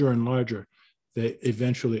 larger and larger, they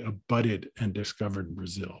eventually abutted and discovered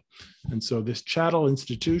Brazil. And so this chattel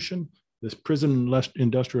institution, this prison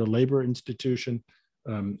industrial labor institution,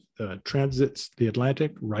 transits the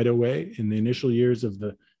Atlantic right away. In the initial years of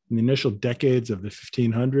in the initial decades of the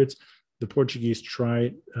 1500s, the Portuguese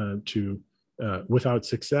tried to, without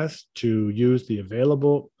success, to use the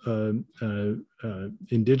available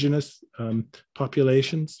indigenous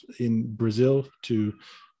populations in Brazil to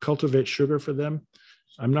cultivate sugar for them.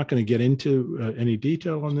 I'm not going to get into any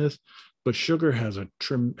detail on this, but sugar has an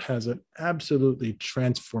absolutely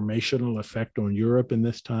transformational effect on Europe in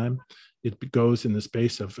this time. It goes in the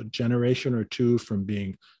space of a generation or two from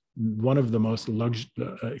being one of the most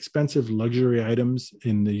expensive luxury items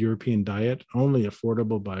in the European diet, only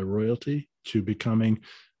affordable by royalty, to becoming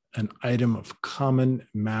an item of common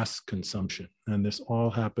mass consumption. And this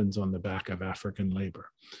all happens on the back of African labor.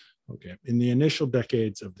 Okay, in the initial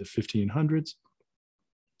decades of the 1500s,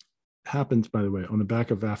 happens, by the way, on the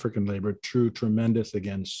back of African labor, tremendous,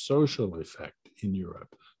 again, social effect in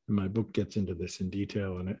Europe. And my book gets into this in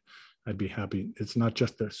detail, and I'd be happy. It's not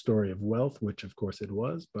just a story of wealth, which of course it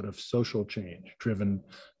was, but of social change driven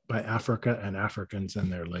by Africa and Africans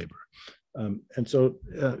and their labor. And so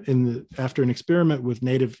after an experiment with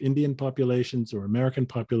native Indian populations or American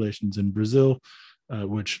populations in Brazil,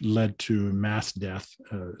 which led to mass death,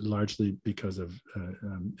 largely because of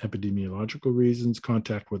epidemiological reasons,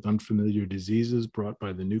 contact with unfamiliar diseases brought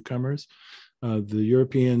by the newcomers. The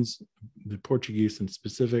Europeans, the Portuguese in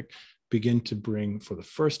specific, begin to bring, for the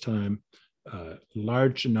first time,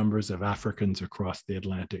 large numbers of Africans across the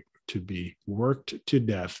Atlantic to be worked to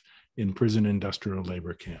death in prison industrial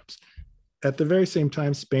labor camps. At the very same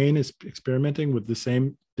time, Spain is experimenting with this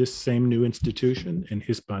same new institution in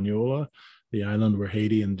Hispaniola, the island where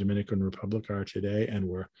Haiti and Dominican Republic are today,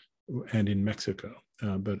 and in Mexico.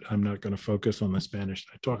 But I'm not going to focus on the Spanish.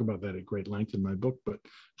 I talk about that at great length in my book, but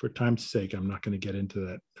for time's sake, I'm not going to get into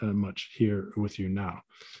that much here with you now.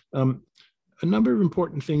 A number of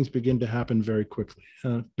important things begin to happen very quickly.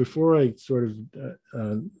 Before I sort of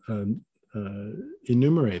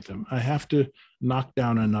enumerate them, I have to knock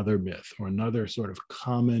down another myth or another sort of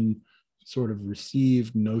common sort of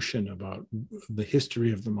received notion about the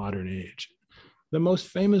history of the modern age. The most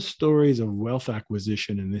famous stories of wealth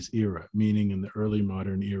acquisition in this era, meaning in the early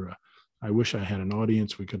modern era, I wish I had an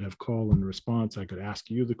audience we could have call and response. I could ask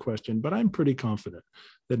you the question, but I'm pretty confident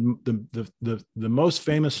that the most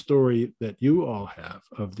famous story that you all have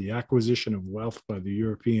of the acquisition of wealth by the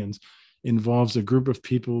Europeans involves a group of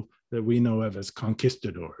people that we know of as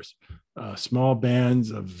conquistadors, small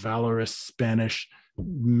bands of valorous Spanish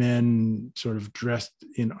men sort of dressed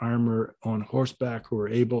in armor on horseback who are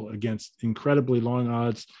able, against incredibly long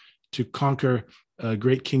odds, to conquer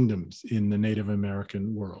great kingdoms in the Native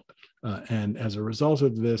American world. And as a result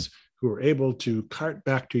of this, who are able to cart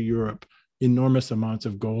back to Europe enormous amounts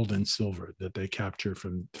of gold and silver that they capture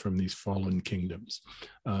from these fallen kingdoms.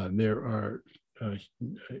 There are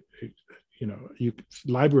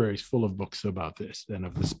libraries full of books about this, and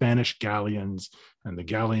of the Spanish galleons and the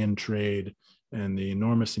galleon trade and the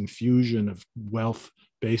enormous infusion of wealth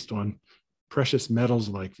based on precious metals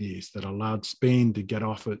like these that allowed Spain to get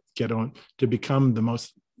on to become the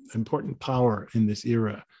most important power in this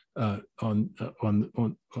era on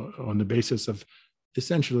the basis of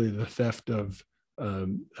essentially the theft of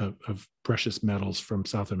precious metals from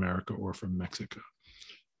South America or from Mexico.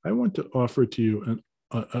 I want to offer to you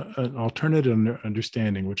an alternative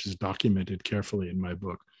understanding, which is documented carefully in my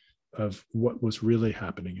book, of what was really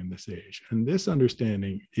happening in this age. And this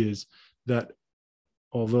understanding is that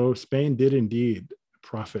although Spain did indeed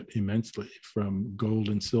profit immensely from gold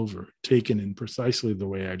and silver taken in precisely the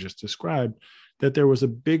way I just described, that there was a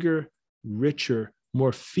bigger, richer,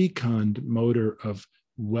 more fecund motor of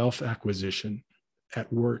wealth acquisition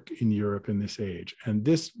at work in Europe in this age. And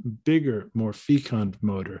this bigger, more fecund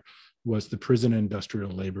motor was the prison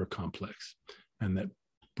industrial labor complex, and that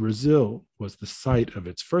Brazil was the site of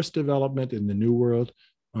its first development in the New World,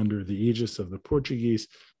 under the aegis of the Portuguese,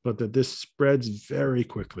 but that this spreads very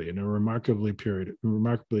quickly in a remarkably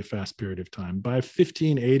fast period of time. By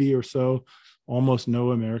 1580 or so, almost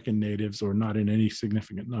no American natives, or not in any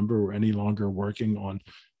significant number, were any longer working on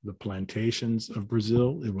the plantations of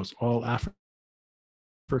Brazil. It was all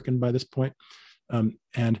African by this point.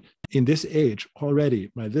 And in this age,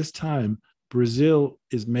 already by this time, Brazil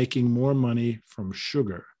is making more money from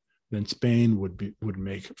sugar than Spain would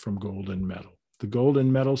make from gold and metal. The gold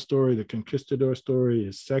and metal story, the conquistador story,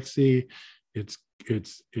 is sexy. It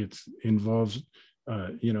involves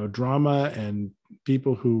drama and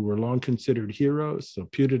people who were long considered heroes, so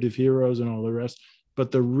putative heroes and all the rest.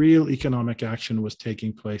 But the real economic action was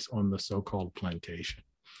taking place on the so-called plantation.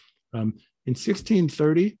 In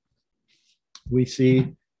 1630, we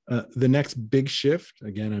see the next big shift.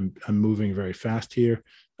 Again, I'm moving very fast here.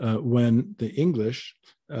 When the English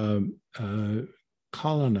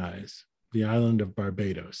colonize the island of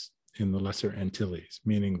Barbados in the Lesser Antilles,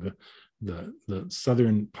 meaning the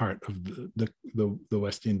southern part of the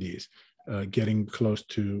West Indies, getting close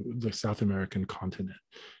to the South American continent.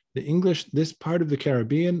 The English, this part of the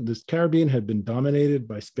Caribbean had been dominated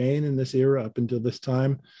by Spain in this era up until this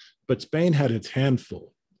time, but Spain had its hands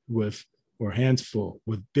full with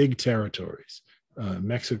big territories.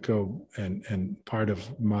 Mexico and part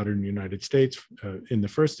of modern United States in the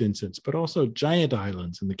first instance, but also giant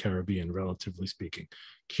islands in the Caribbean, relatively speaking.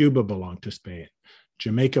 Cuba belonged to Spain.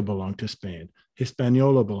 Jamaica belonged to Spain.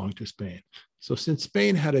 Hispaniola belonged to Spain. So since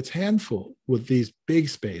Spain had its handful with these big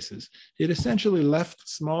spaces, it essentially left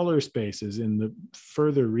smaller spaces in the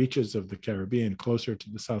further reaches of the Caribbean, closer to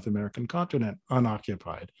the South American continent,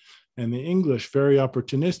 unoccupied. And the English, very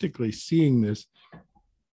opportunistically seeing this,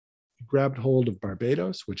 grabbed hold of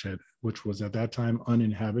Barbados, which was at that time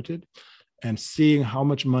uninhabited, and seeing how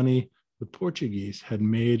much money the Portuguese had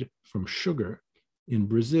made from sugar in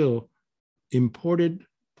Brazil, imported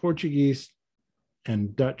Portuguese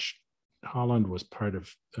and Dutch. Holland was part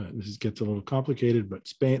of, this gets a little complicated, but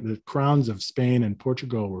Spain, the crowns of Spain and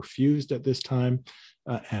Portugal were fused at this time,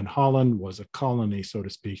 and Holland was a colony, so to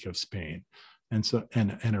speak, of Spain. And so,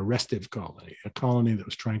 and a restive colony, a colony that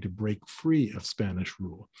was trying to break free of Spanish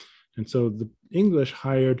rule. And so the English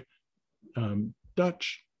hired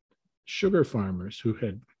Dutch sugar farmers who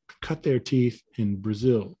had cut their teeth in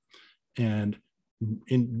Brazil, and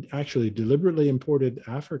actually deliberately imported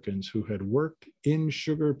Africans who had worked in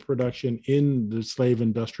sugar production in the slave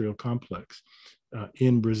industrial complex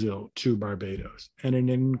in Brazil to Barbados. And in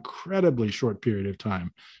an incredibly short period of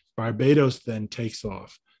time, Barbados then takes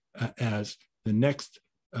off as the next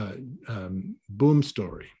boom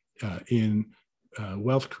story in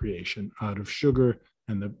wealth creation out of sugar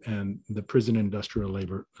and the prison industrial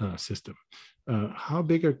labor system. How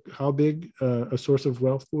big a source of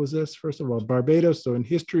wealth was this? First of all, Barbados. So in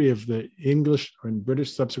history of the English and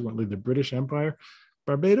British, subsequently the British Empire,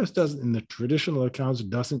 Barbados doesn't, in the traditional accounts,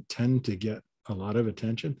 doesn't tend to get a lot of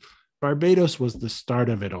attention. Barbados was the start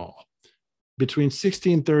of it all. Between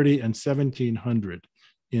 1630 and 1700,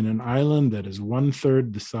 in an island that is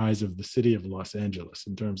 1/3 the size of the city of Los Angeles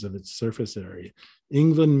in terms of its surface area,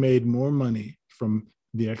 England made more money from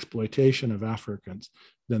the exploitation of Africans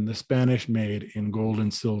than the Spanish made in gold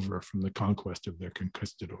and silver from the conquest of their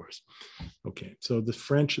conquistadors. Okay, so the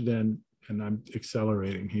French then, and I'm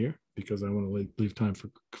accelerating here because I want to leave time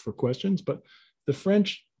for questions, but the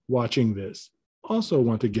French watching this also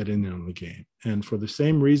want to get in on the game. And for the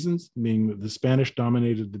same reasons, being that the Spanish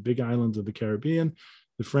dominated the big islands of the Caribbean,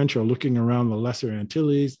 the French are looking around the Lesser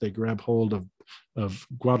Antilles. They grab hold of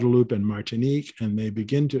Guadeloupe and Martinique, and they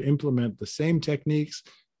begin to implement the same techniques,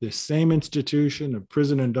 the same institution of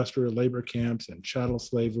prison industrial labor camps and chattel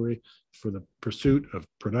slavery for the pursuit of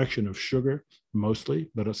production of sugar, mostly,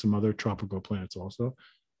 but some other tropical plants also,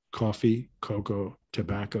 coffee, cocoa,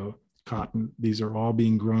 tobacco, cotton. These are all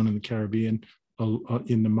being grown in the Caribbean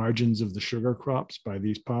in the margins of the sugar crops by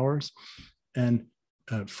these powers. And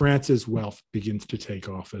France's wealth begins to take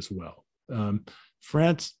off as well.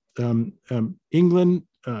 England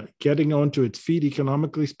getting onto its feet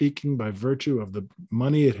economically speaking by virtue of the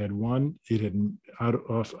money it had won, it had out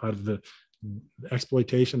of the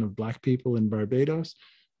exploitation of Black people in Barbados.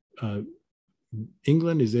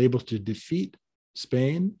 England is able to defeat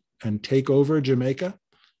Spain and take over Jamaica.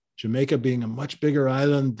 Jamaica, being a much bigger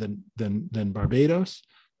island than Barbados,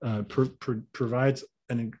 provides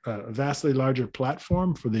a vastly larger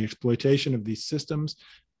platform for the exploitation of these systems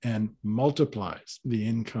and multiplies the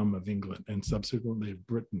income of England and subsequently of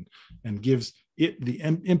Britain, and gives it the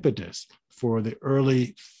impetus for the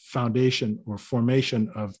early foundation or formation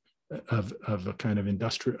of of a kind of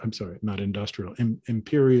industrial, I'm sorry, not industrial,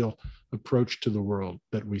 imperial approach to the world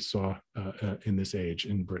that we saw in this age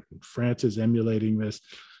in Britain. France is emulating this.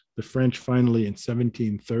 The French finally in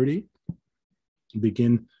 1730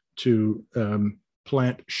 begin to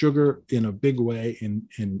plant sugar in a big way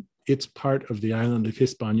in its part of the island of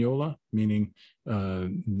Hispaniola, meaning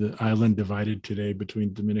the island divided today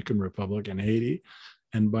between Dominican Republic and Haiti.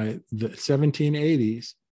 And by the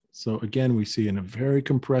 1780s, so again, we see in a very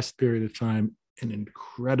compressed period of time, an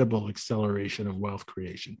incredible acceleration of wealth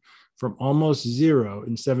creation from almost zero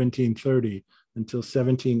in 1730 until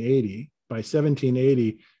 1780. By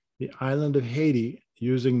 1780, the island of Haiti,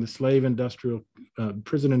 using the slave industrial,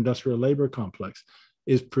 prison industrial labor complex,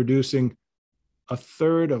 is producing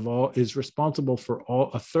is responsible for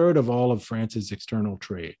a third of all of France's external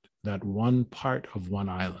trade, that one part of one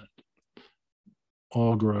island,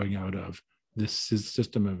 all growing out of this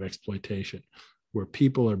system of exploitation, where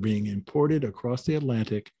people are being imported across the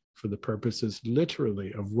Atlantic for the purposes,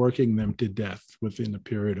 literally, of working them to death within a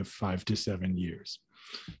period of 5 to 7 years.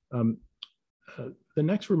 The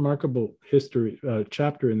next remarkable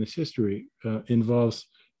chapter in this history involves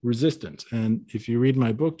resistance. And if you read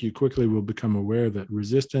my book, you quickly will become aware that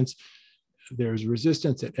there's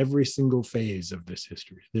resistance at every single phase of this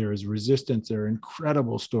history. There is resistance. There are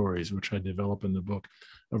incredible stories, which I develop in the book,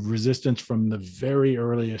 of resistance from the very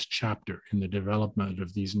earliest chapter in the development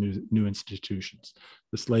of these new institutions,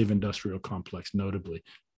 the slave industrial complex, notably.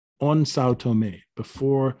 On Sao Tome,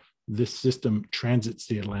 before this system transits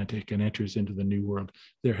the Atlantic and enters into the New World,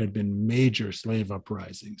 there had been major slave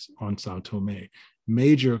uprisings on Sao Tome,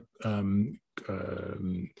 major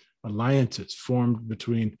alliances formed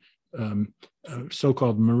between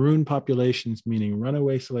so-called maroon populations, meaning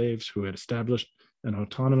runaway slaves who had established an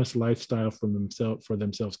autonomous lifestyle for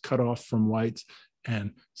themselves, cut off from whites,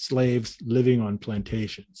 and slaves living on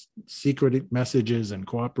plantations. Secret messages and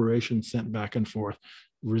cooperation sent back and forth,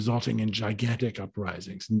 resulting in gigantic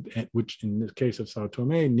uprisings, which in the case of Sao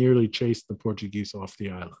Tome nearly chased the Portuguese off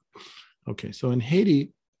the island. Okay, so in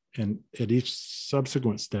Haiti, and at each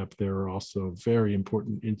subsequent step, there are also very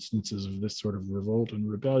important instances of this sort of revolt and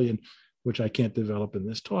rebellion, which I can't develop in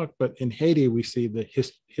this talk. But in Haiti, we see the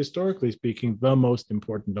historically speaking, the most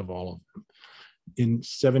important of all of them. In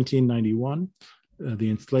 1791,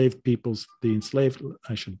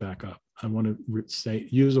 I should back up. I want to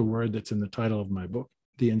use a word that's in the title of my book.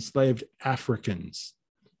 The enslaved Africans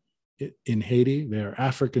in Haiti, they're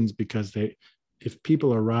Africans because if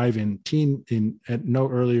people arrive at no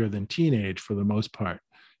earlier than teenage for the most part,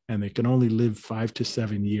 and they can only live 5 to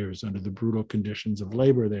 7 years under the brutal conditions of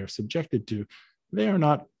labor they are subjected to, they are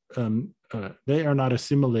not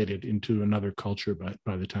assimilated into another culture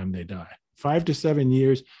by the time they die. 5 to 7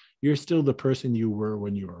 years, you're still the person you were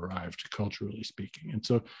when you arrived, culturally speaking. And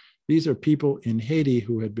so these are people in Haiti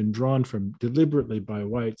who had been drawn deliberately by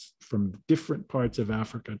whites from different parts of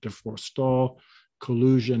Africa to forestall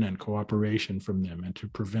collusion and cooperation from them and to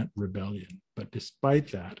prevent rebellion. But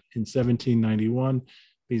despite that, in 1791,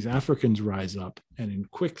 these Africans rise up, and in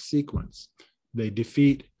quick sequence, they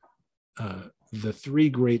defeat the three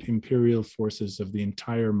great imperial forces of the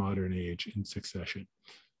entire modern age in succession.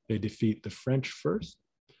 They defeat the French first.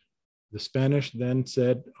 The Spanish then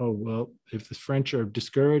said, oh, well, if the French are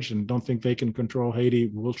discouraged and don't think they can control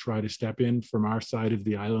Haiti, we'll try to step in from our side of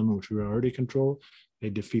the island, which we already control. They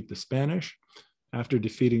defeat the Spanish. After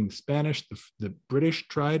defeating the Spanish, the British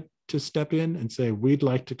tried to step in and say, we'd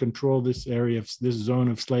like to control this area, this zone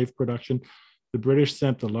of slave production. The British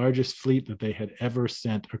sent the largest fleet that they had ever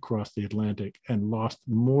sent across the Atlantic and lost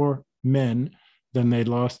more men than they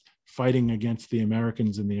lost fighting against the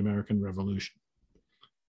Americans in the American Revolution.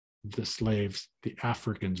 The slaves, the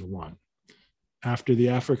Africans, won. After the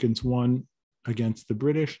Africans won against the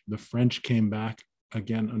British, the French came back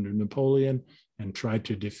again under Napoleon and tried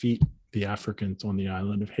to defeat the Africans on the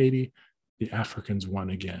island of Haiti. The Africans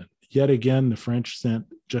won again. Yet again, the French sent,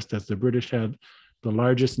 just as the British had, the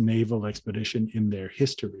largest naval expedition in their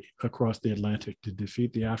history across the Atlantic to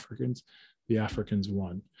defeat the Africans. The Africans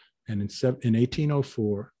won. And in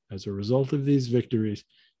 1804, as a result of these victories,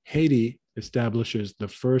 Haiti establishes the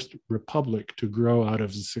first republic to grow out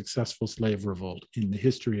of a successful slave revolt in the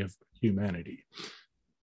history of humanity.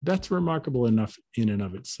 That's remarkable enough in and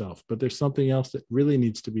of itself, but there's something else that really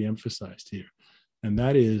needs to be emphasized here, and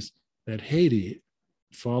that is that Haiti,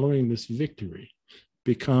 following this victory,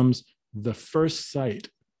 becomes the first site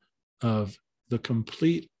of the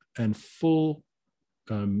complete and full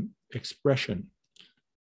expression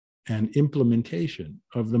and implementation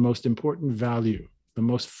of the most important value, the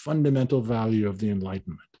most fundamental value of the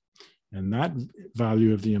Enlightenment, And that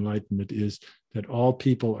value of the Enlightenment is that all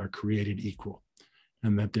people are created equal,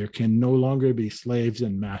 and that there can no longer be slaves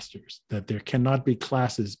and masters, that there cannot be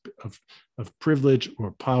classes of privilege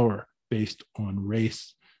or power based on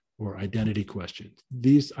race or identity questions.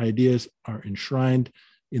 These ideas are enshrined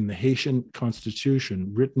in the Haitian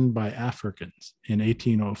Constitution written by Africans in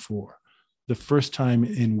 1804, the first time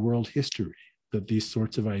in world history that these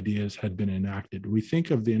sorts of ideas had been enacted. We think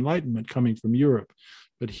of the Enlightenment coming from Europe,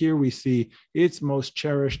 but here we see its most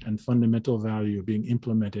cherished and fundamental value being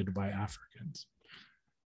implemented by Africans.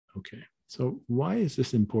 Okay, so why is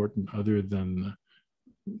this important other than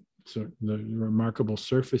the remarkable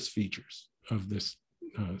surface features of this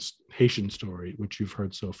Haitian story, which you've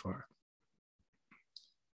heard so far?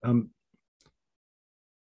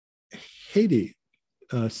 Haiti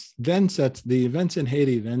then sets, the events in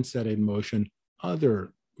Haiti then set in motion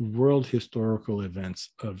other world historical events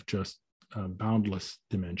of just boundless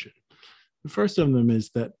dimension. The first of them is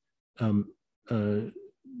that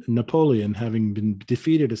Napoleon, having been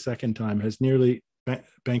defeated a second time, has nearly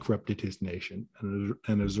bankrupted his nation,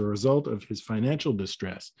 and as a result of his financial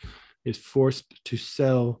distress, is forced to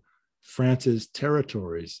sell France's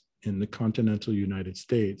territories in the continental United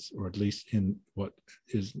States, or at least in what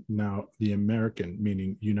is now the American,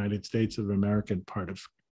 meaning United States of American part of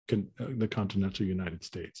the continental United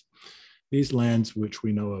States. These lands, which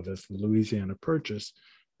we know of as the Louisiana Purchase,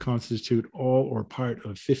 constitute all or part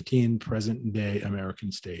of 15 present-day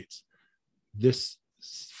American states. This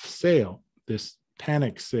sale, this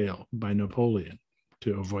panic sale by Napoleon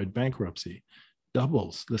to avoid bankruptcy,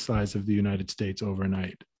 doubles the size of the United States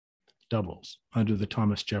overnight, doubles under the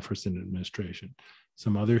Thomas Jefferson administration.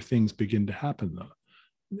 Some other things begin to happen,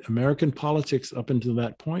 though. American politics up until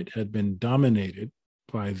that point had been dominated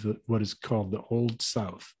by what is called the Old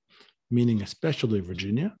South, meaning especially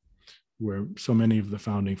Virginia, where so many of the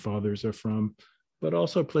founding fathers are from, but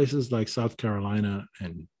also places like South Carolina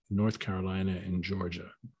and North Carolina and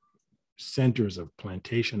Georgia, centers of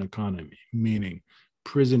plantation economy, meaning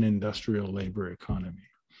prison industrial labor economy.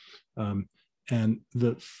 And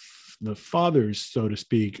the fathers, so to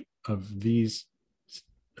speak, of these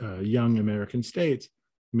young American states,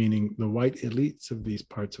 meaning the white elites of these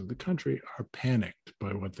parts of the country, are panicked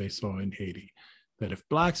by what they saw in Haiti. That if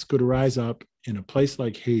Blacks could rise up in a place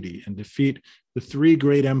like Haiti and defeat the three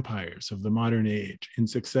great empires of the modern age in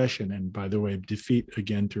succession, and by the way, defeat,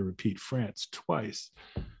 again to repeat, France twice,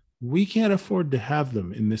 we can't afford to have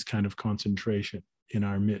them in this kind of concentration in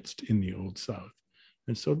our midst in the Old South.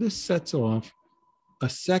 And so this sets off a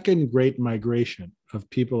second great migration of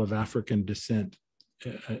people of African descent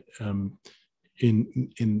in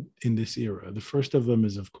this era. The first of them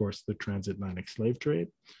is, of course, the transatlantic slave trade.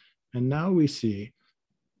 And now we see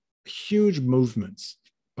huge movements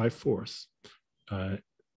by force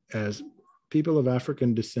as people of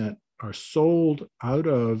African descent are sold out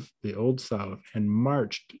of the Old South and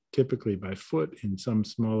marched, typically by foot, in some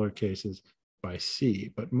smaller cases by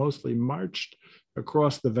sea, but mostly marched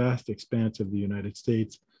across the vast expanse of the United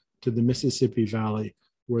States to the Mississippi Valley,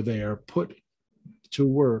 where they are put to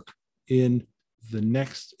work in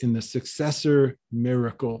the successor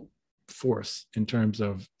miracle force in terms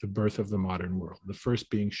of the birth of the modern world. The first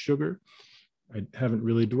being sugar. I haven't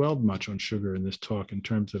really dwelled much on sugar in this talk in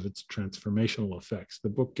terms of its transformational effects. The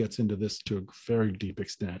book gets into this to a very deep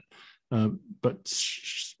extent. But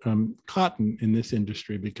cotton in this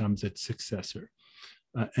industry becomes its successor.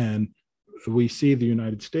 And we see the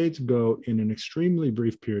United States go in an extremely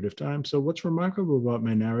brief period of time. So what's remarkable about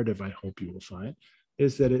my narrative, I hope you will find,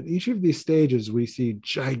 is that at each of these stages, we see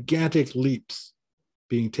gigantic leaps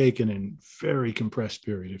being taken in very compressed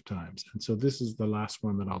period of times. And so this is the last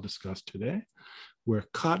one that I'll discuss today, where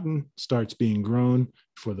cotton starts being grown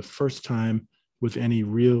for the first time with any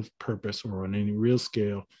real purpose or on any real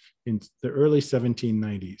scale in the early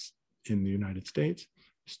 1790s in the United States.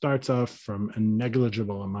 Starts off from a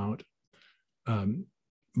negligible amount.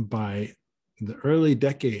 By the early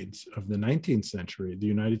decades of the 19th century, the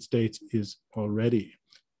United States is already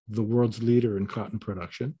the world's leader in cotton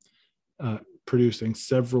production, producing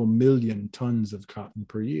several million tons of cotton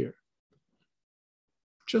per year.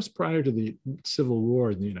 Just prior to the Civil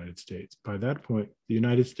War in the United States, by that point, the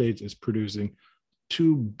United States is producing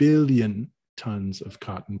 2 billion tons of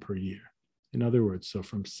cotton per year. In other words, so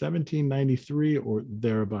from 1793 or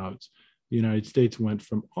thereabouts, the United States went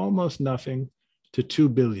from almost nothing to 2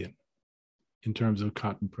 billion in terms of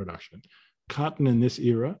cotton production. Cotton in this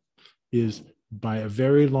era is, by a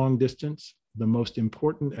very long distance, the most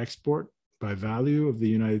important export by value of the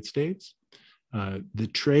United States. The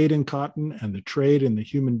trade in cotton and the trade in the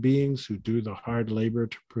human beings who do the hard labor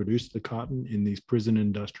to produce the cotton in these prison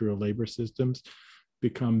industrial labor systems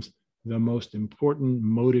becomes the most important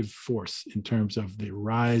motive force in terms of the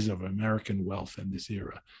rise of American wealth in this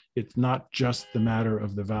era. It's not just the matter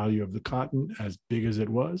of the value of the cotton, as big as it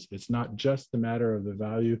was. It's not just the matter of the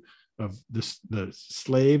value of the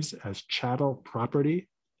slaves as chattel property,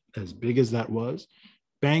 as big as that was.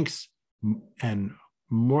 Banks and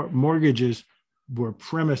mortgages were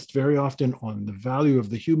premised very often on the value of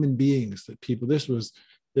the human beings that people. In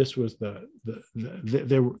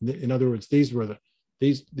other words,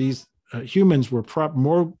 these humans were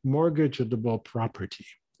more mortgageable property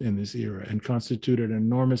in this era and constituted an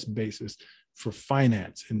enormous basis for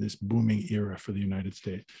finance in this booming era for the United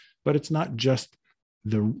States. But it's not just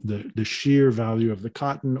the sheer value of the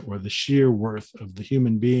cotton or the sheer worth of the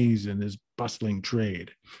human beings in this bustling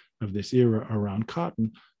trade of this era around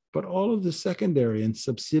cotton, but all of the secondary and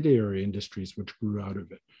subsidiary industries which grew out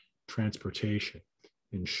of it: transportation,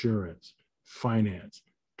 insurance, finance.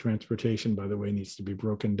 Transportation, by the way, needs to be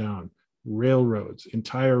broken down. Railroads,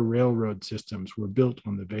 entire railroad systems were built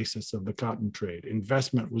on the basis of the cotton trade.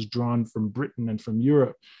 Investment was drawn from Britain and from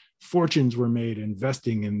Europe. Fortunes were made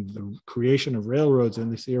investing in the creation of railroads in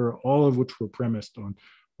this era, all of which were premised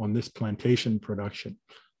on this plantation production.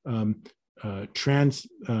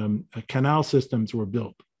 Canal systems were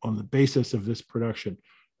built on the basis of this production.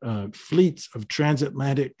 Fleets of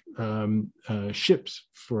transatlantic ships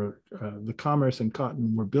for the commerce and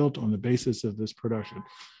cotton were built on the basis of this production.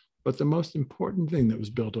 But the most important thing that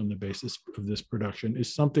was built on the basis of this production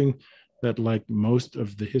is something that, like most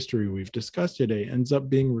of the history we've discussed today, ends up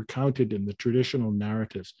being recounted in the traditional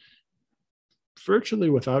narratives,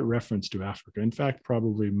 virtually without reference to Africa. In fact,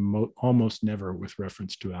 probably almost never with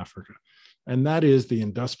reference to Africa. And that is the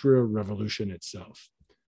Industrial Revolution itself.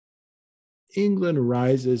 England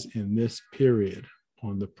rises in this period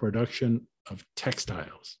on the production of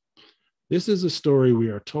textiles. This is a story, we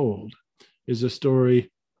are told, is a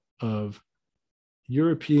story of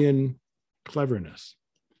European cleverness,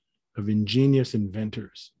 of ingenious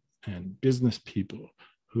inventors and business people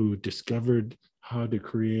who discovered how to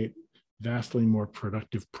create vastly more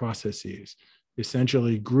productive processes,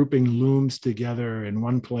 essentially grouping looms together in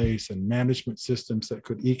one place and management systems that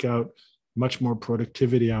could eke out much more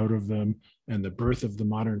productivity out of them, and the birth of the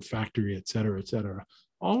modern factory, et cetera, et cetera.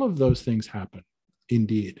 All of those things happen,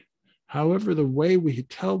 indeed. However, the way we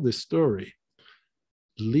tell this story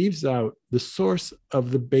leaves out the source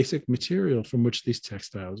of the basic material from which these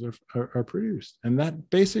textiles are produced. And that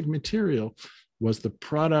basic material was the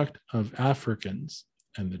product of Africans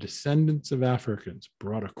and the descendants of Africans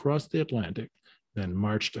brought across the Atlantic, then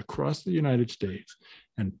marched across the United States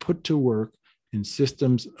and put to work in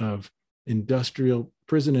systems of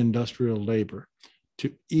prison industrial labor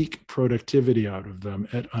to eke productivity out of them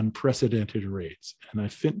at unprecedented rates. And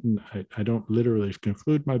I don't literally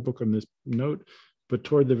conclude my book on this note, but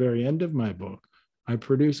toward the very end of my book, I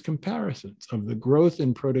produce comparisons of the growth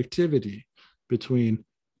in productivity between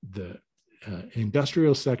the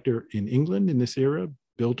industrial sector in England in this era,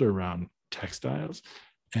 built around textiles,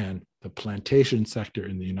 and the plantation sector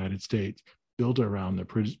in the United States, built around the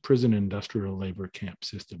prison industrial labor camp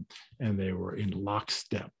system. And they were in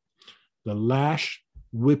lockstep. The lash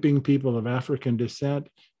whipping people of African descent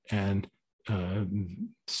and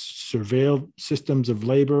surveilled systems of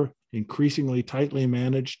labor, increasingly tightly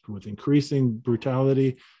managed with increasing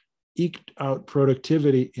brutality, eked out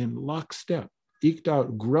productivity in lockstep, eked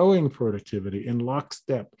out growing productivity in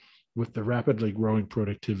lockstep with the rapidly growing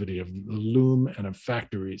productivity of the loom and of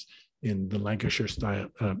factories in the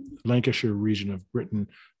Lancashire region of Britain,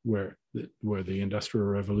 where the Industrial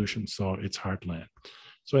Revolution saw its heartland.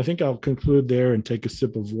 So I think I'll conclude there and take a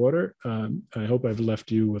sip of water. I hope I've left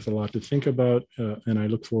you with a lot to think about, and I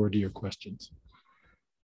look forward to your questions.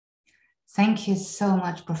 Thank you so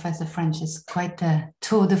much, Professor French. It's quite a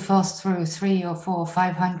tour de force through 300 or 400 or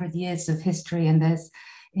 500 years of history, and there's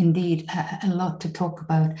indeed a lot to talk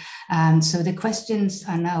about. So the questions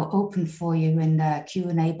are now open for you in the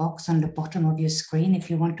Q&A box on the bottom of your screen if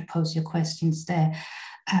you want to pose your questions there.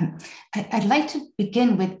 I'd like to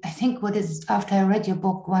begin with, I think what is, after I read your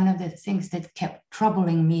book, one of the things that kept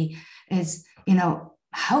troubling me is,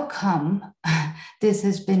 how come this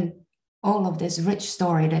has been, all of this rich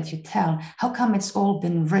story that you tell, how come it's all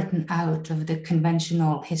been written out of the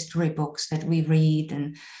conventional history books that we read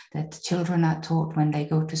and that children are taught when they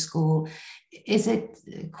go to school? Is it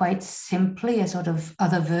quite simply a sort of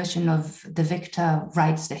other version of the victor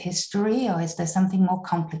writes the history, or is there something more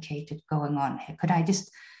complicated going on here? Could I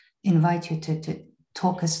just invite you to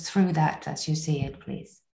talk us through that as you see it,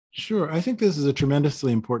 please? Sure. I think this is a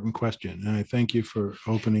tremendously important question. And I thank you for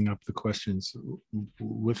opening up the questions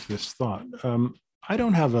with this thought. I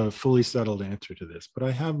don't have a fully settled answer to this, but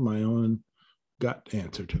I have my own gut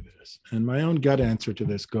answer to this. And my own gut answer to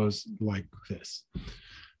this goes like this.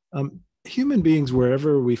 Human beings,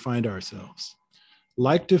 wherever we find ourselves,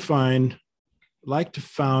 like to found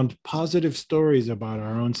positive stories about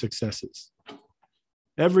our own successes.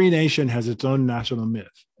 Every nation has its own national myth.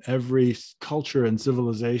 Every culture and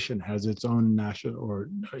civilization has its own national or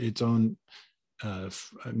its own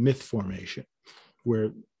myth formation,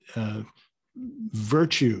 where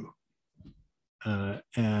virtue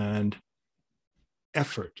and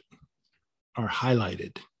effort are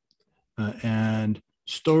highlighted, and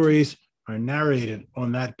stories are narrated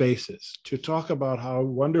on that basis to talk about how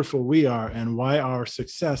wonderful we are and why our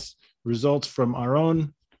success results from our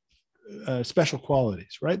own special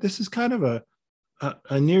qualities, right? This is kind of a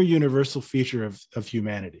near universal feature of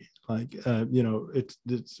humanity. Like,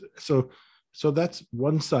 it's so that's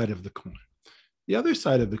one side of the coin. The other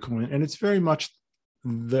side of the coin, and it's very much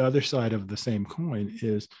the other side of the same coin,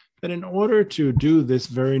 is that in order to do this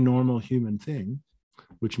very normal human thing,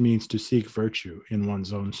 which means to seek virtue in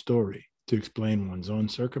one's own story, to explain one's own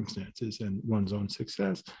circumstances and one's own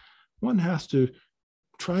success, one has to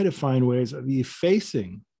try to find ways of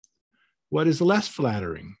effacing what is less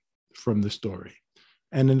flattering from the story.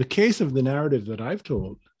 And in the case of the narrative that I've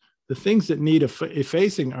told, the things that need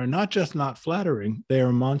effacing are not just not flattering, they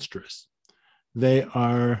are monstrous. They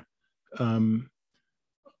are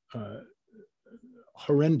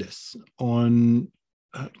horrendous on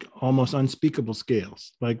almost unspeakable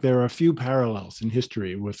scales. Like, there are a few parallels in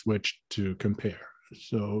history with which to compare.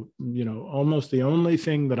 So, almost the only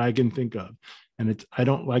thing that I can think of, and I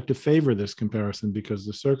don't like to favor this comparison because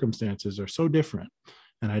the circumstances are so different,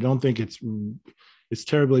 and I don't think it's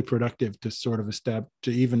terribly productive to sort of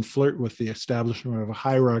to even flirt with the establishment of a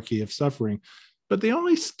hierarchy of suffering. But the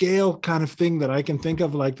only scale kind of thing that I can think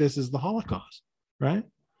of like this is the Holocaust, right?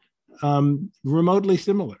 Remotely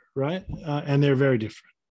similar, right? And they're very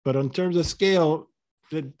different. But in terms of scale,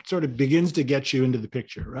 it sort of begins to get you into the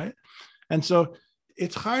picture, right? And so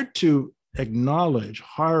it's hard to acknowledge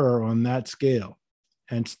horror on that scale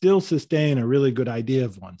and still sustain a really good idea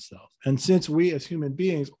of oneself. And since we as human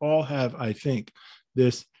beings all have, I think,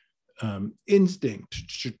 this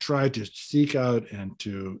instinct to try to seek out and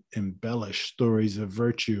to embellish stories of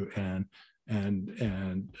virtue and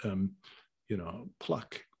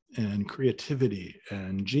pluck and creativity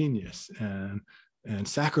and genius and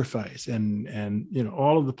sacrifice and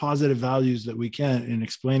all of the positive values that we can in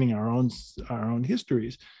explaining our own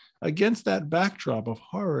histories. Against that backdrop of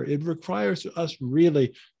horror, it requires us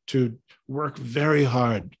really to work very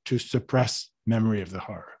hard to suppress memory of the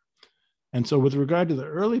horror. And so with regard to the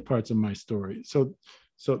early parts of my story, so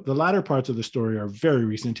the latter parts of the story are very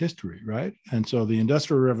recent history, right? And so the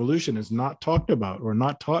Industrial Revolution is not talked about or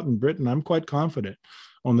not taught in Britain, I'm quite confident,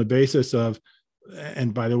 on the basis of,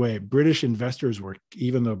 and by the way, British investors were,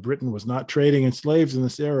 even though Britain was not trading in slaves in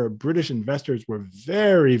this era, British investors were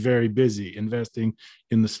very, very busy investing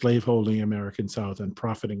in the slaveholding American South and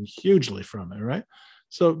profiting hugely from it, right?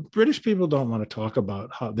 So British people don't want to talk about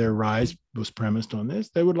how their rise was premised on this.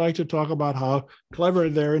 They would like to talk about how clever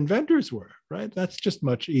their inventors were, right? That's just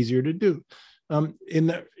much easier to do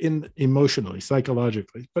in emotionally,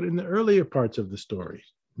 psychologically. But in the earlier parts of the story,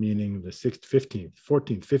 meaning the 6th, 15th,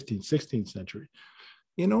 14th, 15th, 16th century,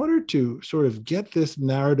 in order to sort of get this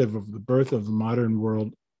narrative of the birth of the modern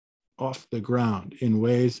world off the ground in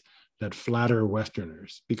ways that flatter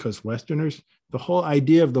Westerners, because Westerners, the whole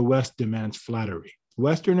idea of the West demands flattery.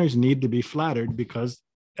 Westerners need to be flattered because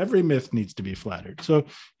every myth needs to be flattered. So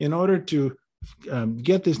in order to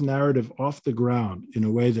get this narrative off the ground in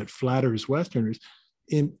a way that flatters Westerners,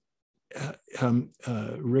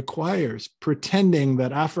 requires pretending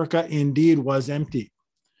that Africa indeed was empty,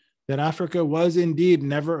 that Africa was indeed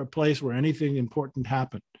never a place where anything important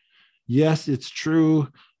happened. Yes, it's true.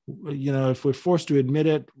 If we're forced to admit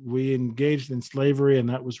it, we engaged in slavery and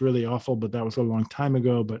that was really awful, but that was a long time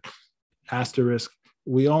ago. But asterisk,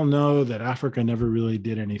 we all know that Africa never really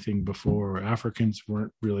did anything before, or Africans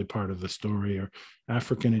weren't really part of the story, or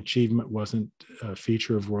African achievement wasn't a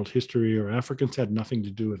feature of world history, or Africans had nothing to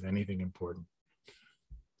do with anything important.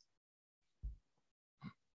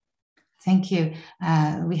 Thank you.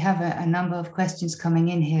 We have a number of questions coming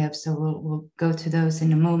in here, so we'll go to those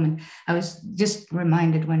in a moment. I was just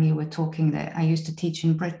reminded when you were talking that I used to teach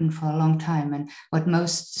in Britain for a long time, and what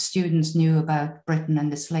most students knew about Britain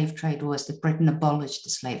and the slave trade was that Britain abolished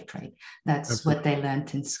the slave trade. That's Absolutely. What they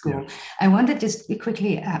learned in school. Yeah. I wondered just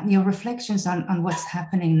quickly, your reflections on what's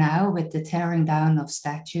happening now with the tearing down of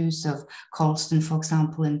statues of Colston, for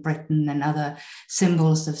example, in Britain, and other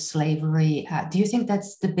symbols of slavery. Do you think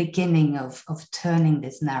that's the beginning of turning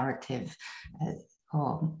this narrative,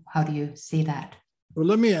 or how do you see that? Well,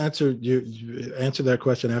 let me answer that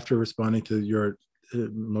question after responding to your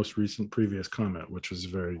most recent previous comment, which was a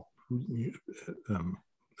very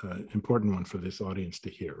important one for this audience to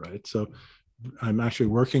hear, right? So I'm actually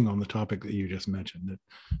working on the topic that you just mentioned, that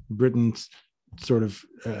Britain's sort of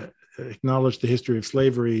acknowledged the history of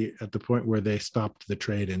slavery at the point where they stopped the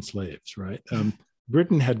trade in slaves, right?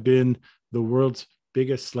 Britain had been the world's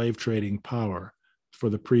biggest slave trading power for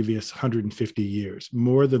the previous 150 years,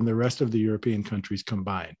 more than the rest of the European countries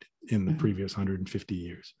combined in the previous 150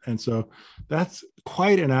 years. And so that's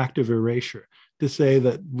quite an act of erasure to say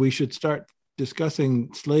that we should start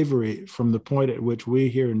discussing slavery from the point at which we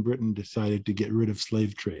here in Britain decided to get rid of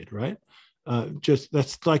slave trade, right?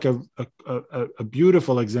 That's like a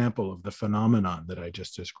beautiful example of the phenomenon that I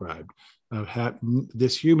just described, of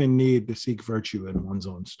this human need to seek virtue in one's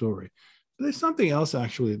own story. There's something else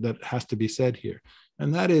actually that has to be said here,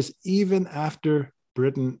 and that is even after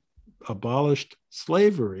Britain abolished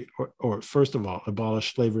slavery, or first of all,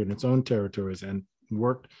 abolished slavery in its own territories and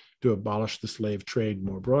worked to abolish the slave trade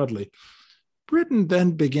more broadly, Britain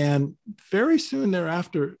then began very soon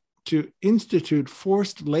thereafter to institute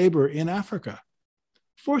forced labor in Africa.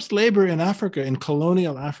 Forced labor in Africa, in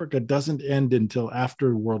colonial Africa, doesn't end until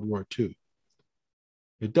after World War II.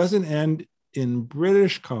 It doesn't end in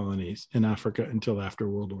British colonies in Africa until after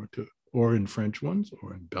World War II, or in French ones,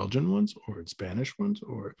 or in Belgian ones, or in Spanish ones,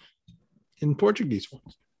 or in Portuguese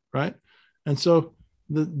ones, right? And so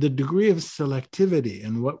the degree of selectivity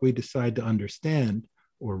in what we decide to understand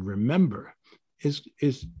or remember is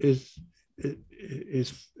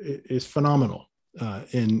phenomenal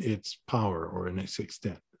in its power or in its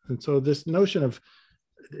extent. And so this notion of,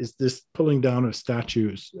 is this pulling down of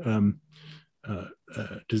statues,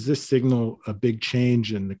 does this signal a big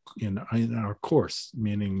change in our course,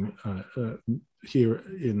 meaning here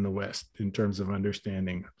in the West, in terms of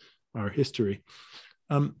understanding our history?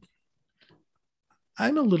 I'm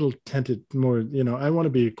a little I want to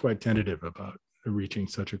be quite tentative about reaching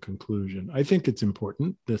such a conclusion. I think it's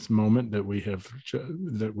important, this moment that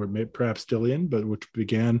that we're perhaps still in, but which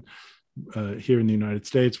began here in the United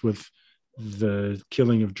States with the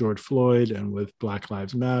killing of George Floyd, and with Black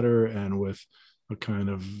Lives Matter, and with a kind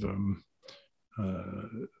of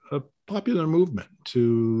a popular movement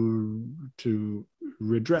to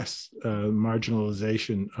redress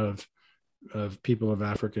marginalization of people of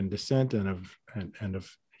African descent and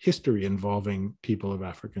of history involving people of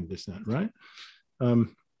African descent, right?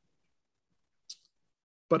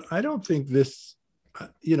 But I don't think this,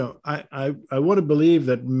 I want to believe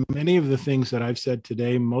that many of the things that I've said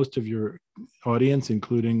today, most of your audience,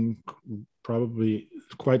 including probably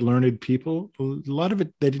quite learned people, a lot of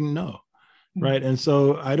it they didn't know, right? And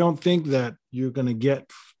so I don't think that you're going to get,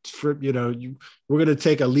 we're going to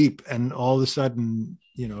take a leap and all of a sudden,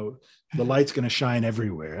 the light's going to shine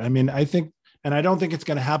everywhere. I mean, I think, and I don't think it's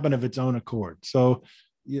going to happen of its own accord. So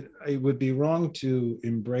it would be wrong to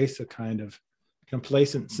embrace a kind of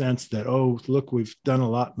complacent sense that, oh, look, we've done a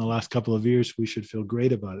lot in the last couple of years, we should feel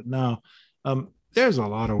great about it. Now, there's a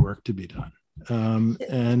lot of work to be done.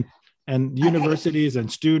 And universities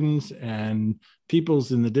and students and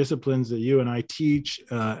peoples in the disciplines that you and I teach,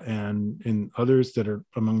 and in others that are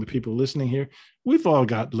among the people listening here, we've all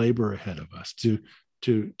got labor ahead of us to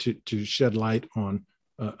shed light on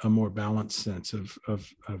a more balanced sense of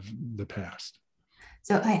the past.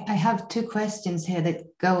 So I have two questions here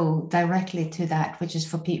that go directly to that, which is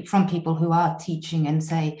from people who are teaching and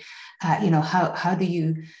say, how do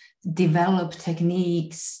you develop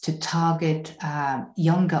techniques to target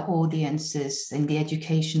younger audiences in the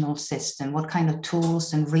educational system? What kind of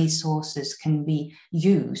tools and resources can we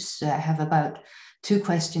use? I have about two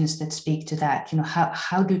questions that speak to that.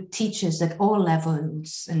 How do teachers at all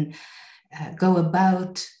levels and go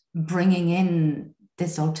about bringing in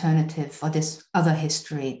this alternative or this other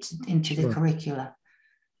history into the curricula?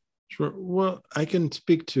 Sure. Well, I can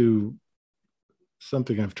speak to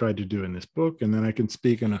something I've tried to do in this book, and then I can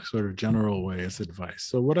speak in a sort of general way as advice.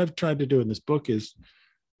 So what I've tried to do in this book is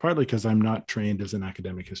partly because I'm not trained as an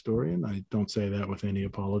academic historian. I don't say that with any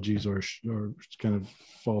apologies or kind of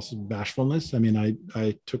false bashfulness. I mean,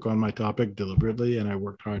 I took on my topic deliberately and I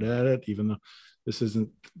worked hard at it, even though this isn't,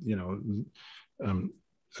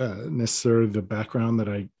 necessarily the background that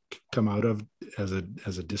I come out of as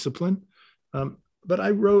a discipline. But I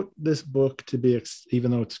wrote this book to be, even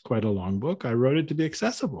though it's quite a long book, I wrote it to be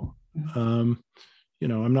accessible.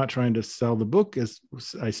 I'm not trying to sell the book as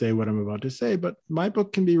I say what I'm about to say, but my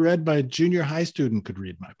book can be read by a junior high student could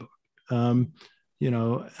read my book.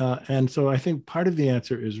 And so I think part of the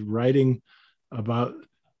answer is writing about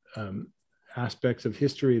aspects of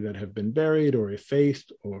history that have been buried or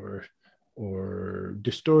effaced or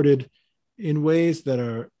distorted in ways that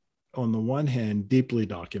are, on the one hand, deeply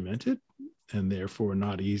documented and therefore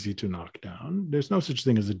not easy to knock down. There's no such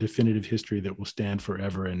thing as a definitive history that will stand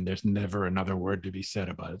forever and there's never another word to be said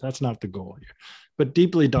about it. That's not the goal here, but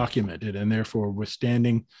deeply documented and therefore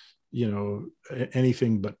withstanding,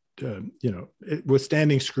 anything but,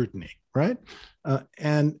 withstanding scrutiny, right?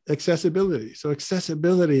 And accessibility. So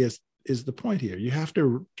accessibility is the point here.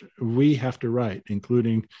 We have to write,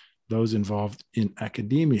 including those involved in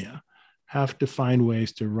academia, have to find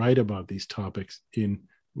ways to write about these topics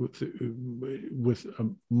with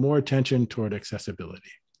more attention toward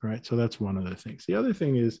accessibility, right? So that's one of the things. The other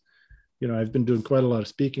thing is, I've been doing quite a lot of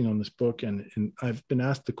speaking on this book, and I've been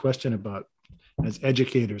asked the question about, as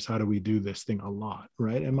educators, how do we do this thing a lot,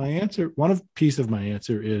 right? And my answer, piece of my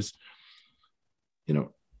answer is,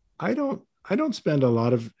 I don't spend a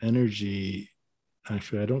lot of energy.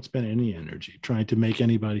 Actually, I don't spend any energy trying to make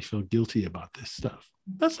anybody feel guilty about this stuff.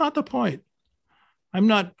 That's not the point. I'm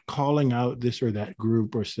not calling out this or that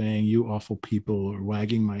group or saying you awful people or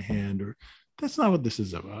wagging my hand, or that's not what this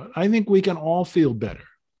is about. I think we can all feel better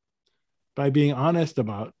by being honest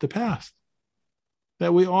about the past,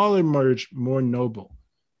 that we all emerge more noble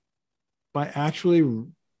by actually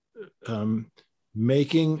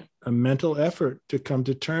making a mental effort to come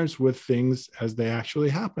to terms with things as they actually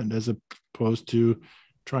happened, as opposed to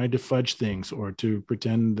trying to fudge things or to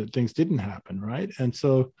pretend that things didn't happen, right? And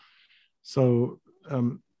so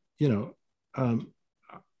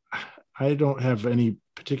I don't have any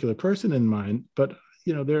particular person in mind, but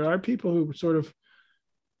there are people who sort of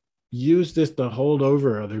use this to hold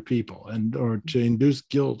over other people or to induce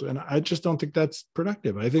guilt, and I just don't think that's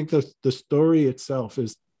productive. I think the story itself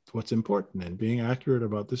is what's important, and being accurate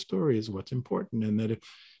about the story is what's important, and that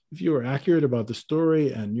if you are accurate about the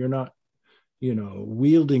story and you're not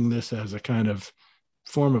wielding this as a kind of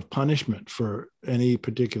form of punishment for any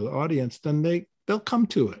particular audience, then they'll come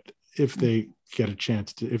to it if they get a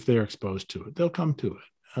chance to, if they're exposed to it, they'll come to it.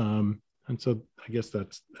 And so I guess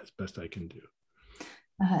that's as best I can do.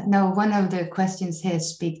 No, one of the questions here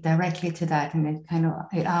speak directly to that, and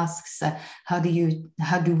it asks, how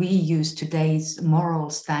do we use today's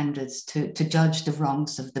moral standards to judge the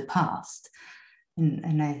wrongs of the past?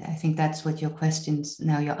 And I think that's what your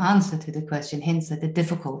answer to the question hints at the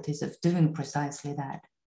difficulties of doing precisely that.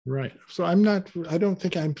 Right. So I don't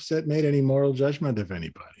think I made any moral judgment of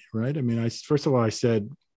anybody, right? I mean, first of all, I said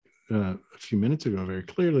a few minutes ago very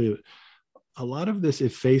clearly, that a lot of this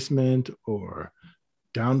effacement or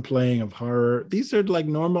downplaying of horror, these are like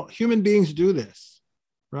normal, human beings do this,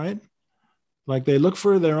 right? Like they look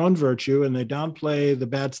for their own virtue and they downplay the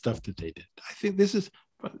bad stuff that they did. I think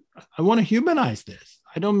I want to humanize this.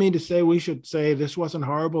 I don't mean to say we should say this wasn't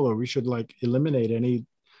horrible or we should like eliminate any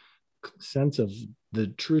sense of the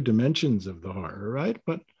true dimensions of the horror, right?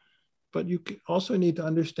 But you also need to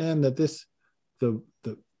understand that the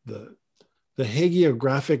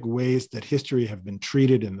hagiographic ways that history have been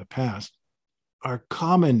treated in the past are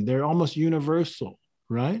common. They're almost universal,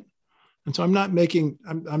 right? And so I'm not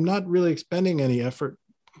really expending any effort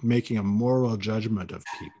making a moral judgment of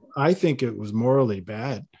people. I think it was morally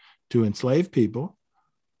bad to enslave people,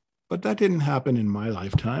 but that didn't happen in my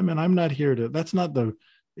lifetime. And I'm not here that's not the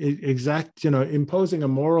exact, imposing a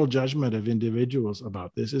moral judgment of individuals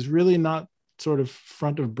about this is really not sort of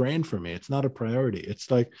front of brain for me. It's not a priority.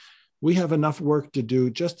 It's like, we have enough work to do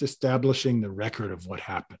just establishing the record of what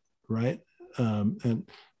happened, right? And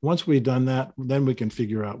once we've done that, then we can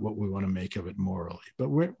figure out what we want to make of it morally. But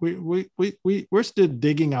we're still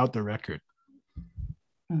digging out the record.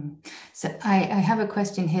 So I have a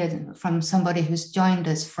question here from somebody who's joined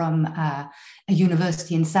us from a a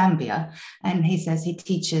university in Zambia, and he says he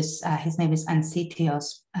teaches, his name is Ansitios,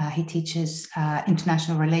 he teaches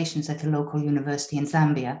international relations at a local university in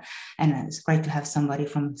Zambia, and it's great to have somebody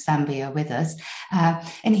from Zambia with us.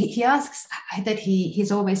 And he asks that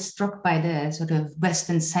he's always struck by the sort of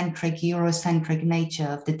Western-centric, Eurocentric nature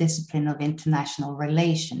of the discipline of international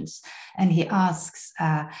relations. And he asks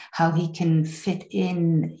how he can fit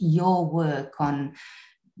in your work on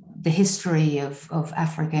the history of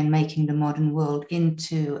Africa and making the modern world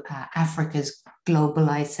into Africa's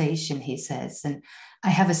globalization, he says. And I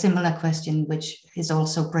have a similar question, which is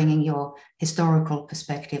also bringing your historical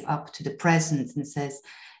perspective up to the present, and says,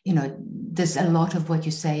 you know, there's a lot of what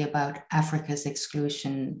you say about Africa's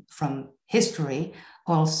exclusion from history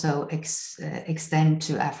also extend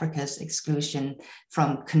to Africa's exclusion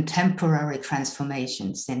from contemporary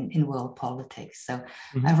transformations in world politics. So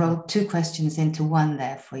I wrote two questions into one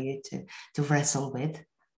there for you to wrestle with.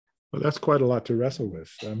 Well, that's quite a lot to wrestle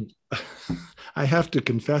with. I have to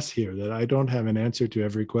confess here that I don't have an answer to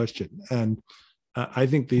every question. And I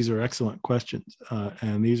think these are excellent questions.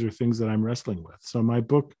 And these are things that I'm wrestling with. So my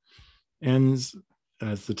book ends,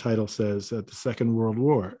 as the title says, at the Second World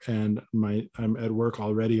War. And I'm at work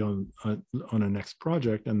already on a next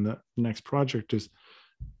project. And the next project is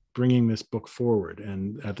bringing this book forward.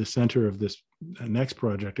 And at the center of this next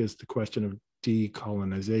project is the question of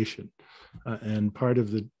decolonization. And part of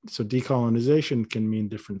so decolonization can mean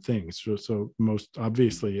different things. So most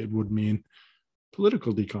obviously it would mean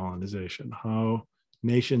political decolonization, how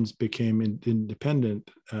nations became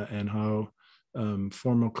independent and how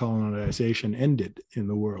formal colonization ended in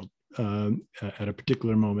the world at a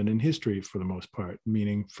particular moment in history, for the most part,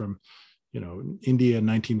 meaning from, you know, India in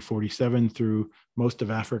 1947 through most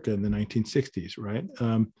of Africa in the 1960s, right?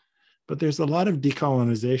 But there's a lot of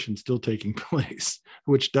decolonization still taking place,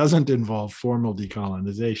 which doesn't involve formal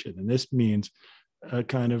decolonization. And this means a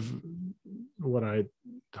kind of, what I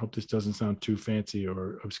hope this doesn't sound too fancy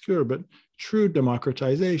or obscure, but true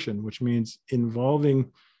democratization, which means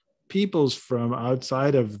involving peoples from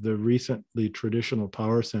outside of the recently traditional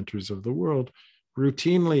power centers of the world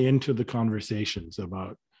routinely into the conversations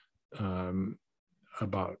about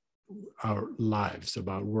our lives,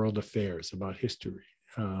 about world affairs, about history,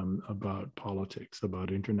 about politics,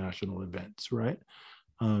 about international events, right?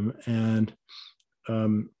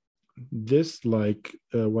 This, like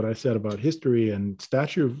what I said about history and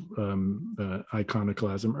statue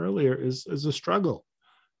iconoclasm earlier, is a struggle.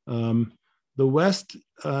 The West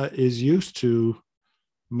is used to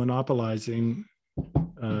monopolizing,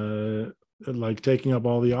 like taking up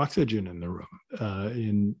all the oxygen in the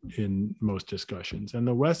room in most discussions. And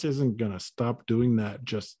the West isn't going to stop doing that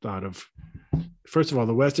just out of, first of all,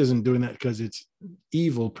 the West isn't doing that because it's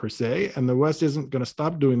evil per se. And the West isn't going to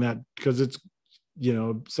stop doing that because it's, you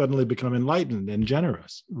know, suddenly become enlightened and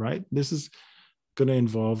generous, right? This is going to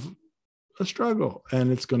involve a struggle,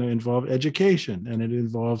 and it's going to involve education, and it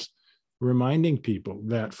involves reminding people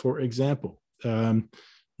that, for example,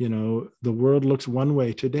 you know, the world looks one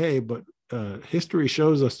way today, but history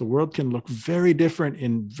shows us the world can look very different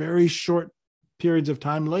in very short periods of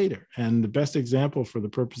time later. And the best example for the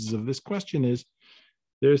purposes of this question is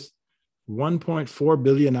there's 1.4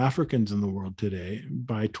 billion Africans in the world today.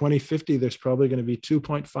 By 2050, there's probably going to be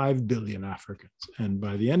 2.5 billion Africans. And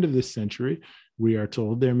by the end of this century, we are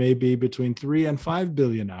told there may be between 3 and 5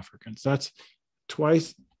 billion Africans. That's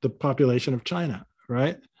twice the population of China,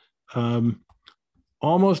 right?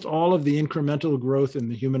 Almost all of the incremental growth in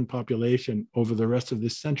the human population over the rest of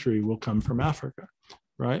this century will come from Africa,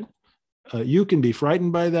 right? You can be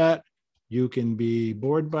frightened by that. You can be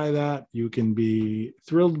bored by that. You can be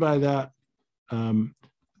thrilled by that.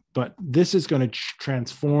 But this is going to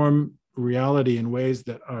transform reality in ways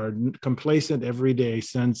that our complacent everyday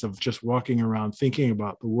sense of just walking around thinking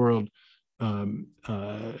about the world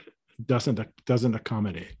doesn't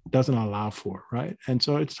accommodate, doesn't allow for, right? And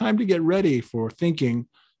so it's time to get ready for thinking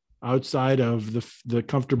outside of the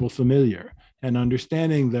comfortable familiar, and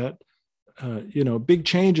understanding that you know, big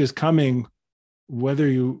change is coming whether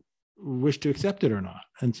you wish to accept it or not.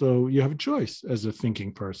 And so you have a choice as a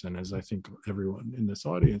thinking person, as I think everyone in this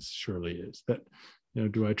audience surely is, that, you know,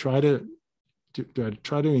 do I try to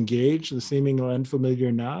engage the seemingly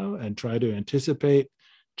unfamiliar now and try to anticipate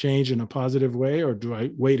change in a positive way, or do I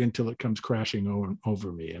wait until it comes crashing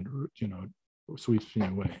over me and, you know, sweeps me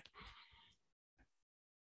away?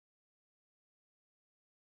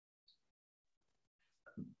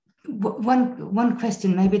 One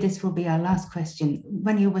question, maybe this will be our last question.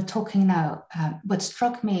 When you were talking now, what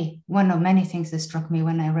struck me, one of many things that struck me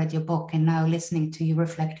when I read your book and now listening to you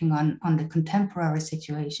reflecting on the contemporary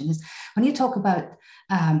situation, is when you talk about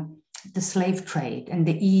the slave trade and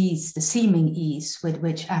the ease, the seeming ease with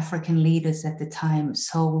which African leaders at the time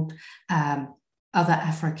sold other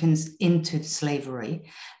Africans into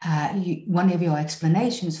slavery. One of your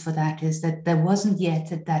explanations for that is that there wasn't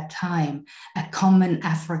yet at that time a common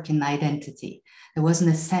African identity. There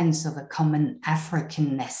wasn't a sense of a common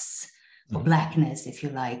Africanness or Blackness, if you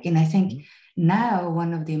like. And I think now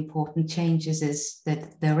one of the important changes is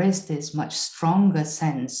that there is this much stronger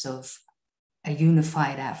sense of a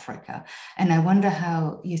unified Africa. And I wonder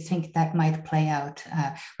how you think that might play out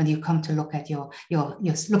when you come to look at you're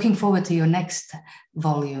looking forward to your next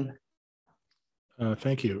volume.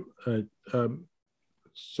 Thank you.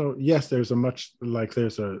 So yes, there's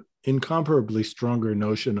a incomparably stronger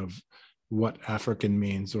notion of what African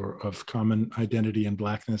means or of common identity and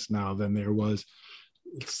Blackness now than there was,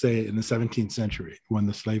 say, in the 17th century when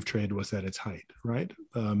the slave trade was at its height, right?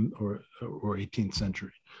 Or 18th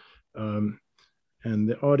century. And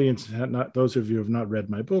the audience those of you who have not read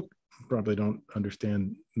my book probably don't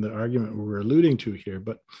understand the argument we're alluding to here,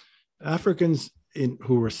 but Africans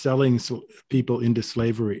who were selling people into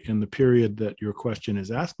slavery in the period that your question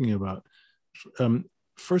is asking about,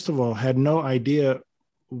 first of all, had no idea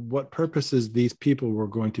what purposes these people were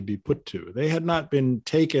going to be put to. They had not been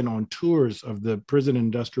taken on tours of the prison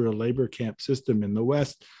industrial labor camp system in the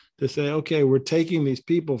West to say, okay, we're taking these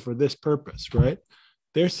people for this purpose, right?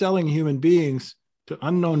 They're selling human beings to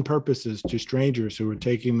unknown purposes to strangers who were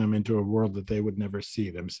taking them into a world that they would never see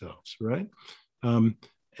themselves, right?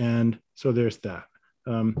 And so there's that.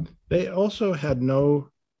 They also had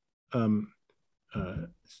no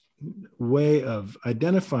way of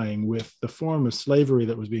identifying with the form of slavery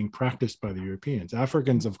that was being practiced by the Europeans.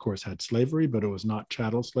 Africans, of course, had slavery, but it was not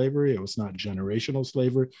chattel slavery. It was not generational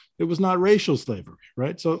slavery. It was not racial slavery,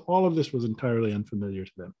 right? So all of this was entirely unfamiliar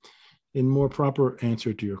to them. In more proper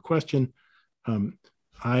answer to your question,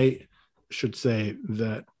 I should say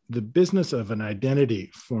that the business of an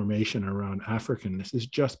identity formation around Africanness is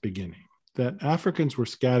just beginning. That Africans were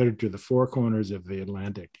scattered to the four corners of the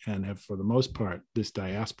Atlantic and have, for the most part, this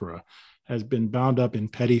diaspora has been bound up in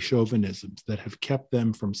petty chauvinisms that have kept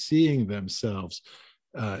them from seeing themselves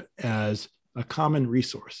as a common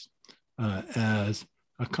resource, as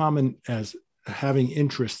having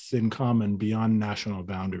interests in common beyond national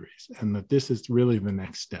boundaries, and that this is really the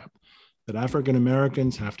next step. That African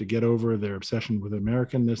Americans have to get over their obsession with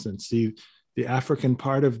Americanness and see the African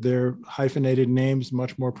part of their hyphenated names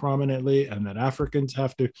much more prominently, and that Africans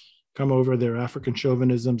have to come over their African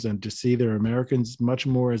chauvinisms and to see their Americans much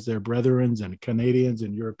more as their brethren and Canadians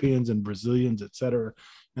and Europeans and Brazilians, et cetera,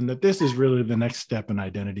 and that this is really the next step in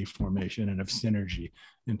identity formation and of synergy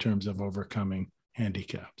in terms of overcoming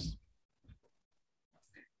handicaps.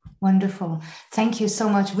 Wonderful. Thank you so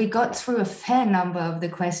much. We got through a fair number of the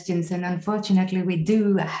questions, and unfortunately, we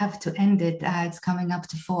do have to end it. It's coming up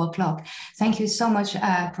to 4 o'clock. Thank you so much,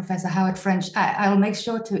 Professor Howard French. I'll make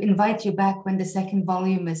sure to invite you back when the second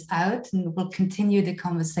volume is out, and we'll continue the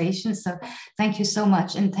conversation. So thank you so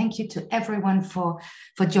much. And thank you to everyone for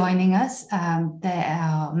joining us. There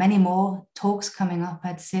are many more talks coming up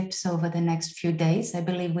at CIPS over the next few days. I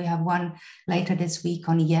believe we have one later this week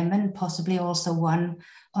on Yemen, possibly also one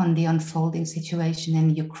on the unfolding situation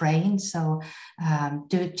in Ukraine. So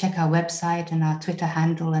do check our website and our Twitter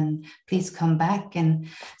handle, and please come back. And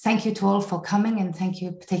thank you to all for coming, and thank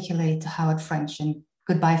you particularly to Howard French, and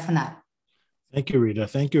goodbye for now. Thank you, Rita.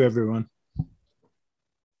 Thank you, everyone.